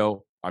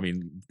Adebayo, I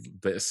mean,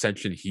 the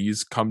ascension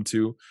he's come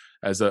to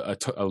as a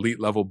elite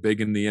level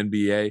big in the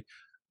NBA.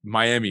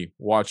 Miami,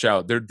 watch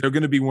out. They're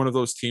going to be one of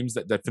those teams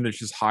that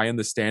finishes high in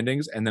the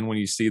standings, and then when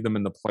you see them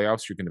in the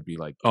playoffs, you're going to be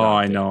like, oh,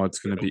 I know it's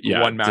going to be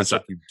one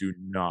matchup you do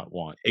not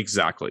want.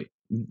 Exactly.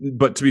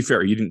 But to be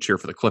fair, you didn't cheer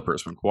for the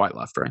Clippers when Kawhi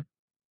left, right?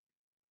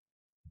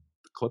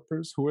 The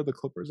Clippers? Who are the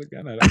Clippers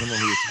again? I don't know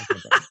who you're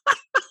talking about.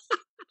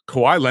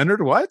 Kawhi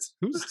Leonard? What?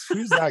 Who's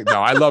that?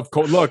 No, I love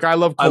Kawhi. I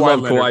love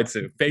Kawhi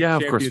too. Fake yeah,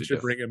 of course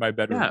championship ring in my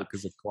bedroom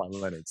because of Kawhi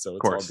Leonard. So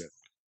it's all good.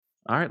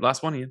 All right,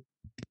 last one, Ian.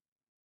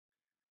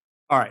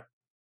 All right.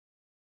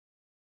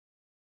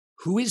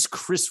 Who is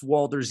Chris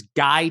Walder's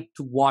guy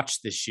to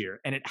watch this year?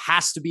 And it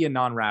has to be a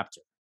non-Raptor.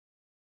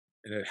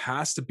 And it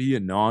has to be a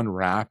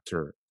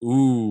non-Raptor.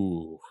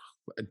 Ooh,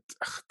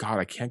 God,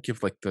 I can't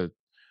give like the.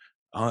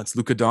 It's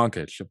Luka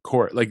Doncic, of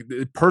course. Like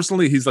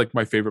personally, he's like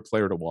my favorite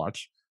player to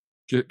watch.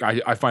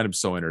 I find him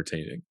so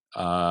entertaining.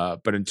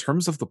 But in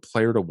terms of the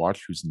player to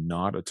watch who's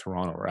not a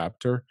Toronto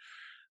Raptor,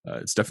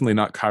 it's definitely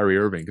not Kyrie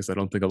Irving because I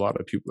don't think a lot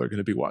of people are going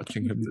to be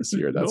watching him this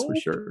year. That's for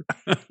sure.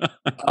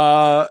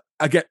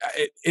 Again,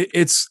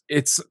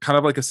 it's kind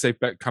of like a safe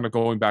bet. Kind of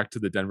going back to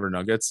the Denver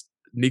Nuggets,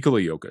 Nikola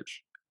Jokic.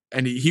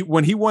 And he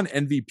when he won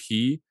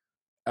MVP,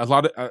 a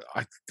lot of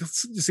I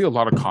see a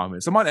lot of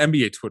comments. I'm on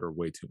NBA Twitter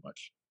way too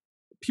much.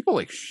 People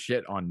like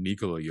shit on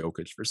Nikola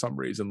Jokic for some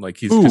reason. Like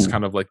he's just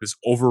kind of like this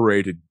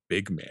overrated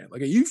big man.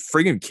 Like, are you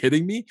friggin'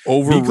 kidding me?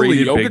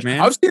 Overrated big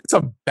man. I've seen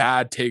some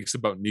bad takes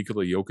about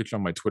Nikola Jokic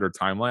on my Twitter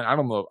timeline. I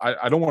don't know.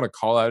 I don't want to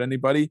call out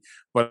anybody,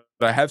 but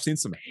I have seen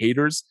some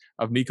haters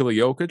of Nikola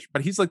Jokic.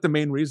 But he's like the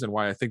main reason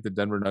why I think the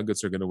Denver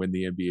Nuggets are going to win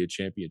the NBA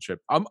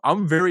championship.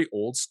 I'm very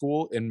old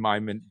school in my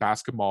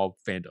basketball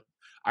fandom.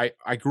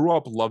 I grew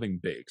up loving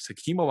bigs.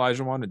 Hakeem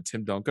Olajuwon and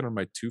Tim Duncan are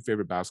my two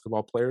favorite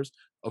basketball players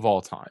of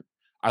all time.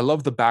 I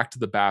love the back to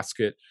the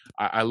basket.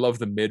 I love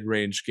the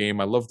mid-range game.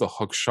 I love the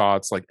hook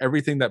shots, like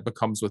everything that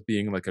becomes with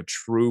being like a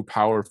true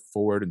power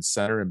forward and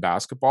center in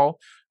basketball.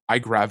 I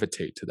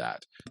gravitate to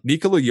that.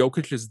 Nikola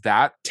Jokic is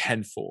that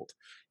tenfold.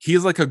 He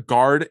is like a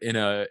guard in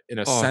a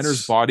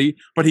center's body,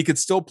 but he could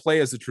still play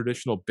as a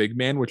traditional big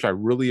man, which I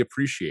really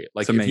appreciate.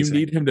 Like if you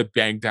need him to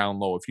bang down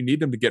low, if you need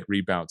him to get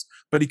rebounds,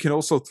 but he can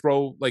also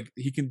throw, like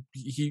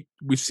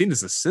we've seen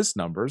his assist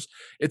numbers.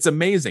 It's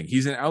amazing.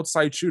 He's an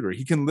outside shooter.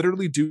 He can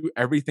literally do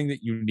everything that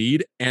you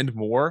need and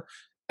more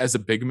as a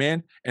big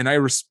man. And I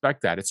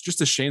respect that. It's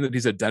just a shame that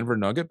he's a Denver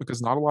Nugget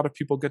because not a lot of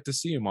people get to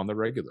see him on the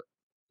regular.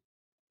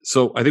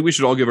 So I think we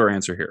should all give our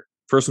answer here.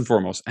 First and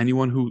foremost,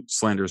 anyone who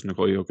slanders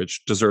Nikola Jokic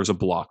deserves a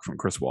block from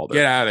Chris Walder.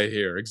 Get out of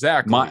here.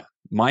 Exactly.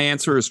 My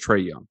answer is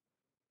Trae Young.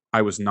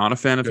 I was not a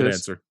fan of his.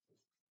 Answer.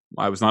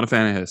 I was not a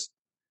fan of his.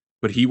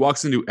 But he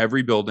walks into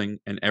every building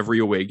and every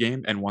away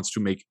game and wants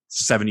to make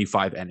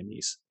 75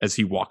 enemies as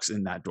he walks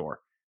in that door.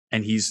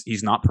 And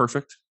he's not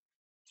perfect.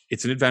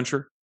 It's an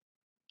adventure.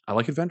 I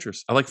like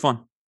adventures. I like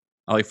fun.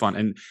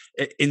 And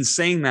in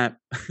saying that,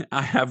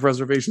 I have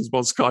reservations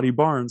about Scotty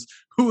Barnes,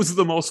 who is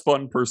the most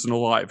fun person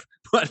alive.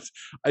 But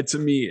to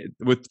me,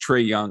 with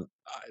Trae Young,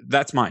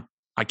 that's mine.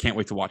 I can't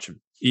wait to watch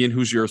him. Ian,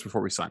 who's yours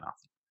before we sign off?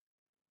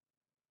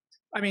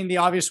 I mean, the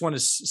obvious one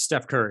is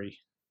Steph Curry.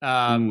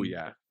 Oh,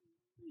 yeah.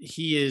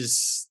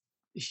 He's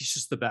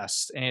just the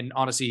best. And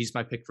honestly, he's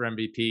my pick for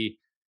MVP.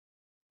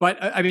 But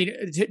I mean,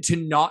 to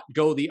not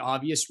go the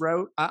obvious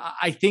route,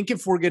 I think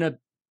if we're going to,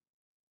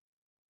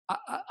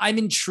 I'm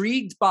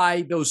intrigued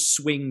by those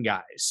swing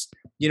guys,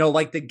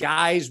 like the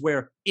guys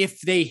where if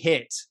they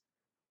hit,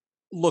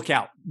 look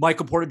out.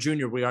 Michael Porter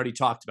Jr., we already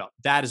talked about.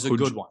 That is a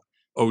good one.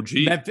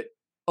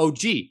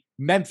 OG.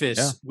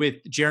 Memphis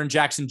with Jaren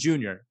Jackson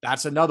Jr.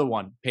 That's another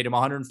one. Paid him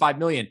 $105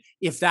 million.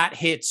 If that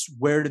hits,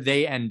 where do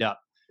they end up?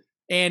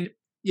 And,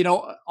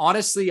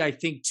 honestly, I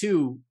think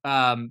too,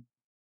 I'm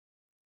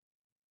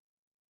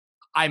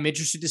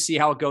interested to see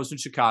how it goes in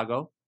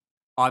Chicago.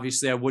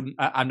 Obviously,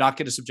 I'm not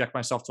going to subject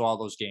myself to all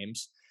those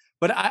games.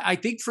 But I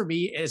think for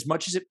me, as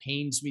much as it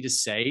pains me to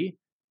say,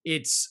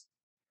 it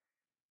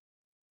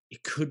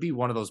could be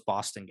one of those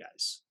Boston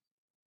guys.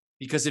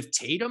 Because if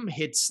Tatum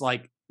hits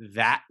like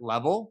that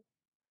level,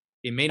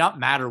 it may not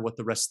matter what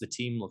the rest of the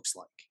team looks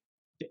like.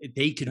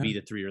 They could be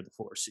the 3 or the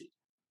 4 seed.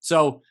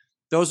 So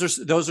those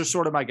are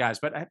sort of my guys.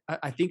 But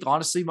I think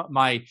honestly,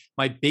 my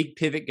big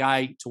pivot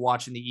guy to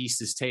watch in the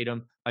East is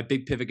Tatum. My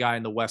big pivot guy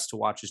in the West to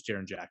watch is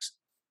Jaren Jackson.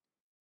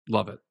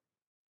 Love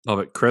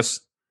it. Chris,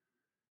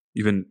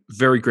 you've been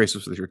very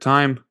gracious with your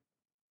time.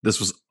 This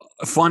was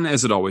fun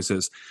as it always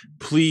is.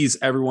 Please,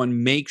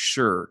 everyone, make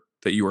sure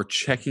that you are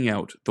checking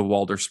out the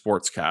Walder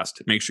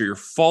Sportscast. Make sure you're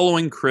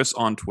following Chris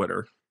on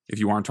Twitter if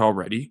you aren't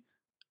already.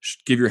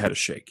 Give your head a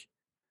shake.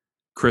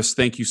 Chris,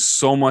 thank you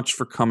so much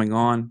for coming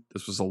on.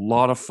 This was a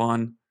lot of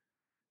fun.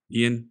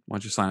 Ian, why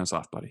don't you sign us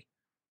off, buddy?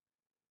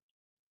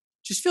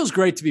 Just feels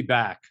great to be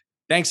back.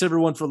 Thanks,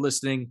 everyone, for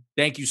listening.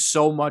 Thank you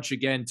so much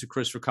again to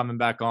Chris for coming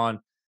back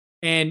on.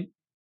 And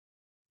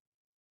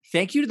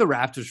thank you to the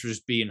Raptors for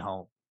just being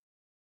home.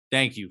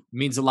 Thank you. It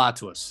means a lot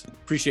to us.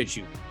 Appreciate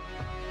you.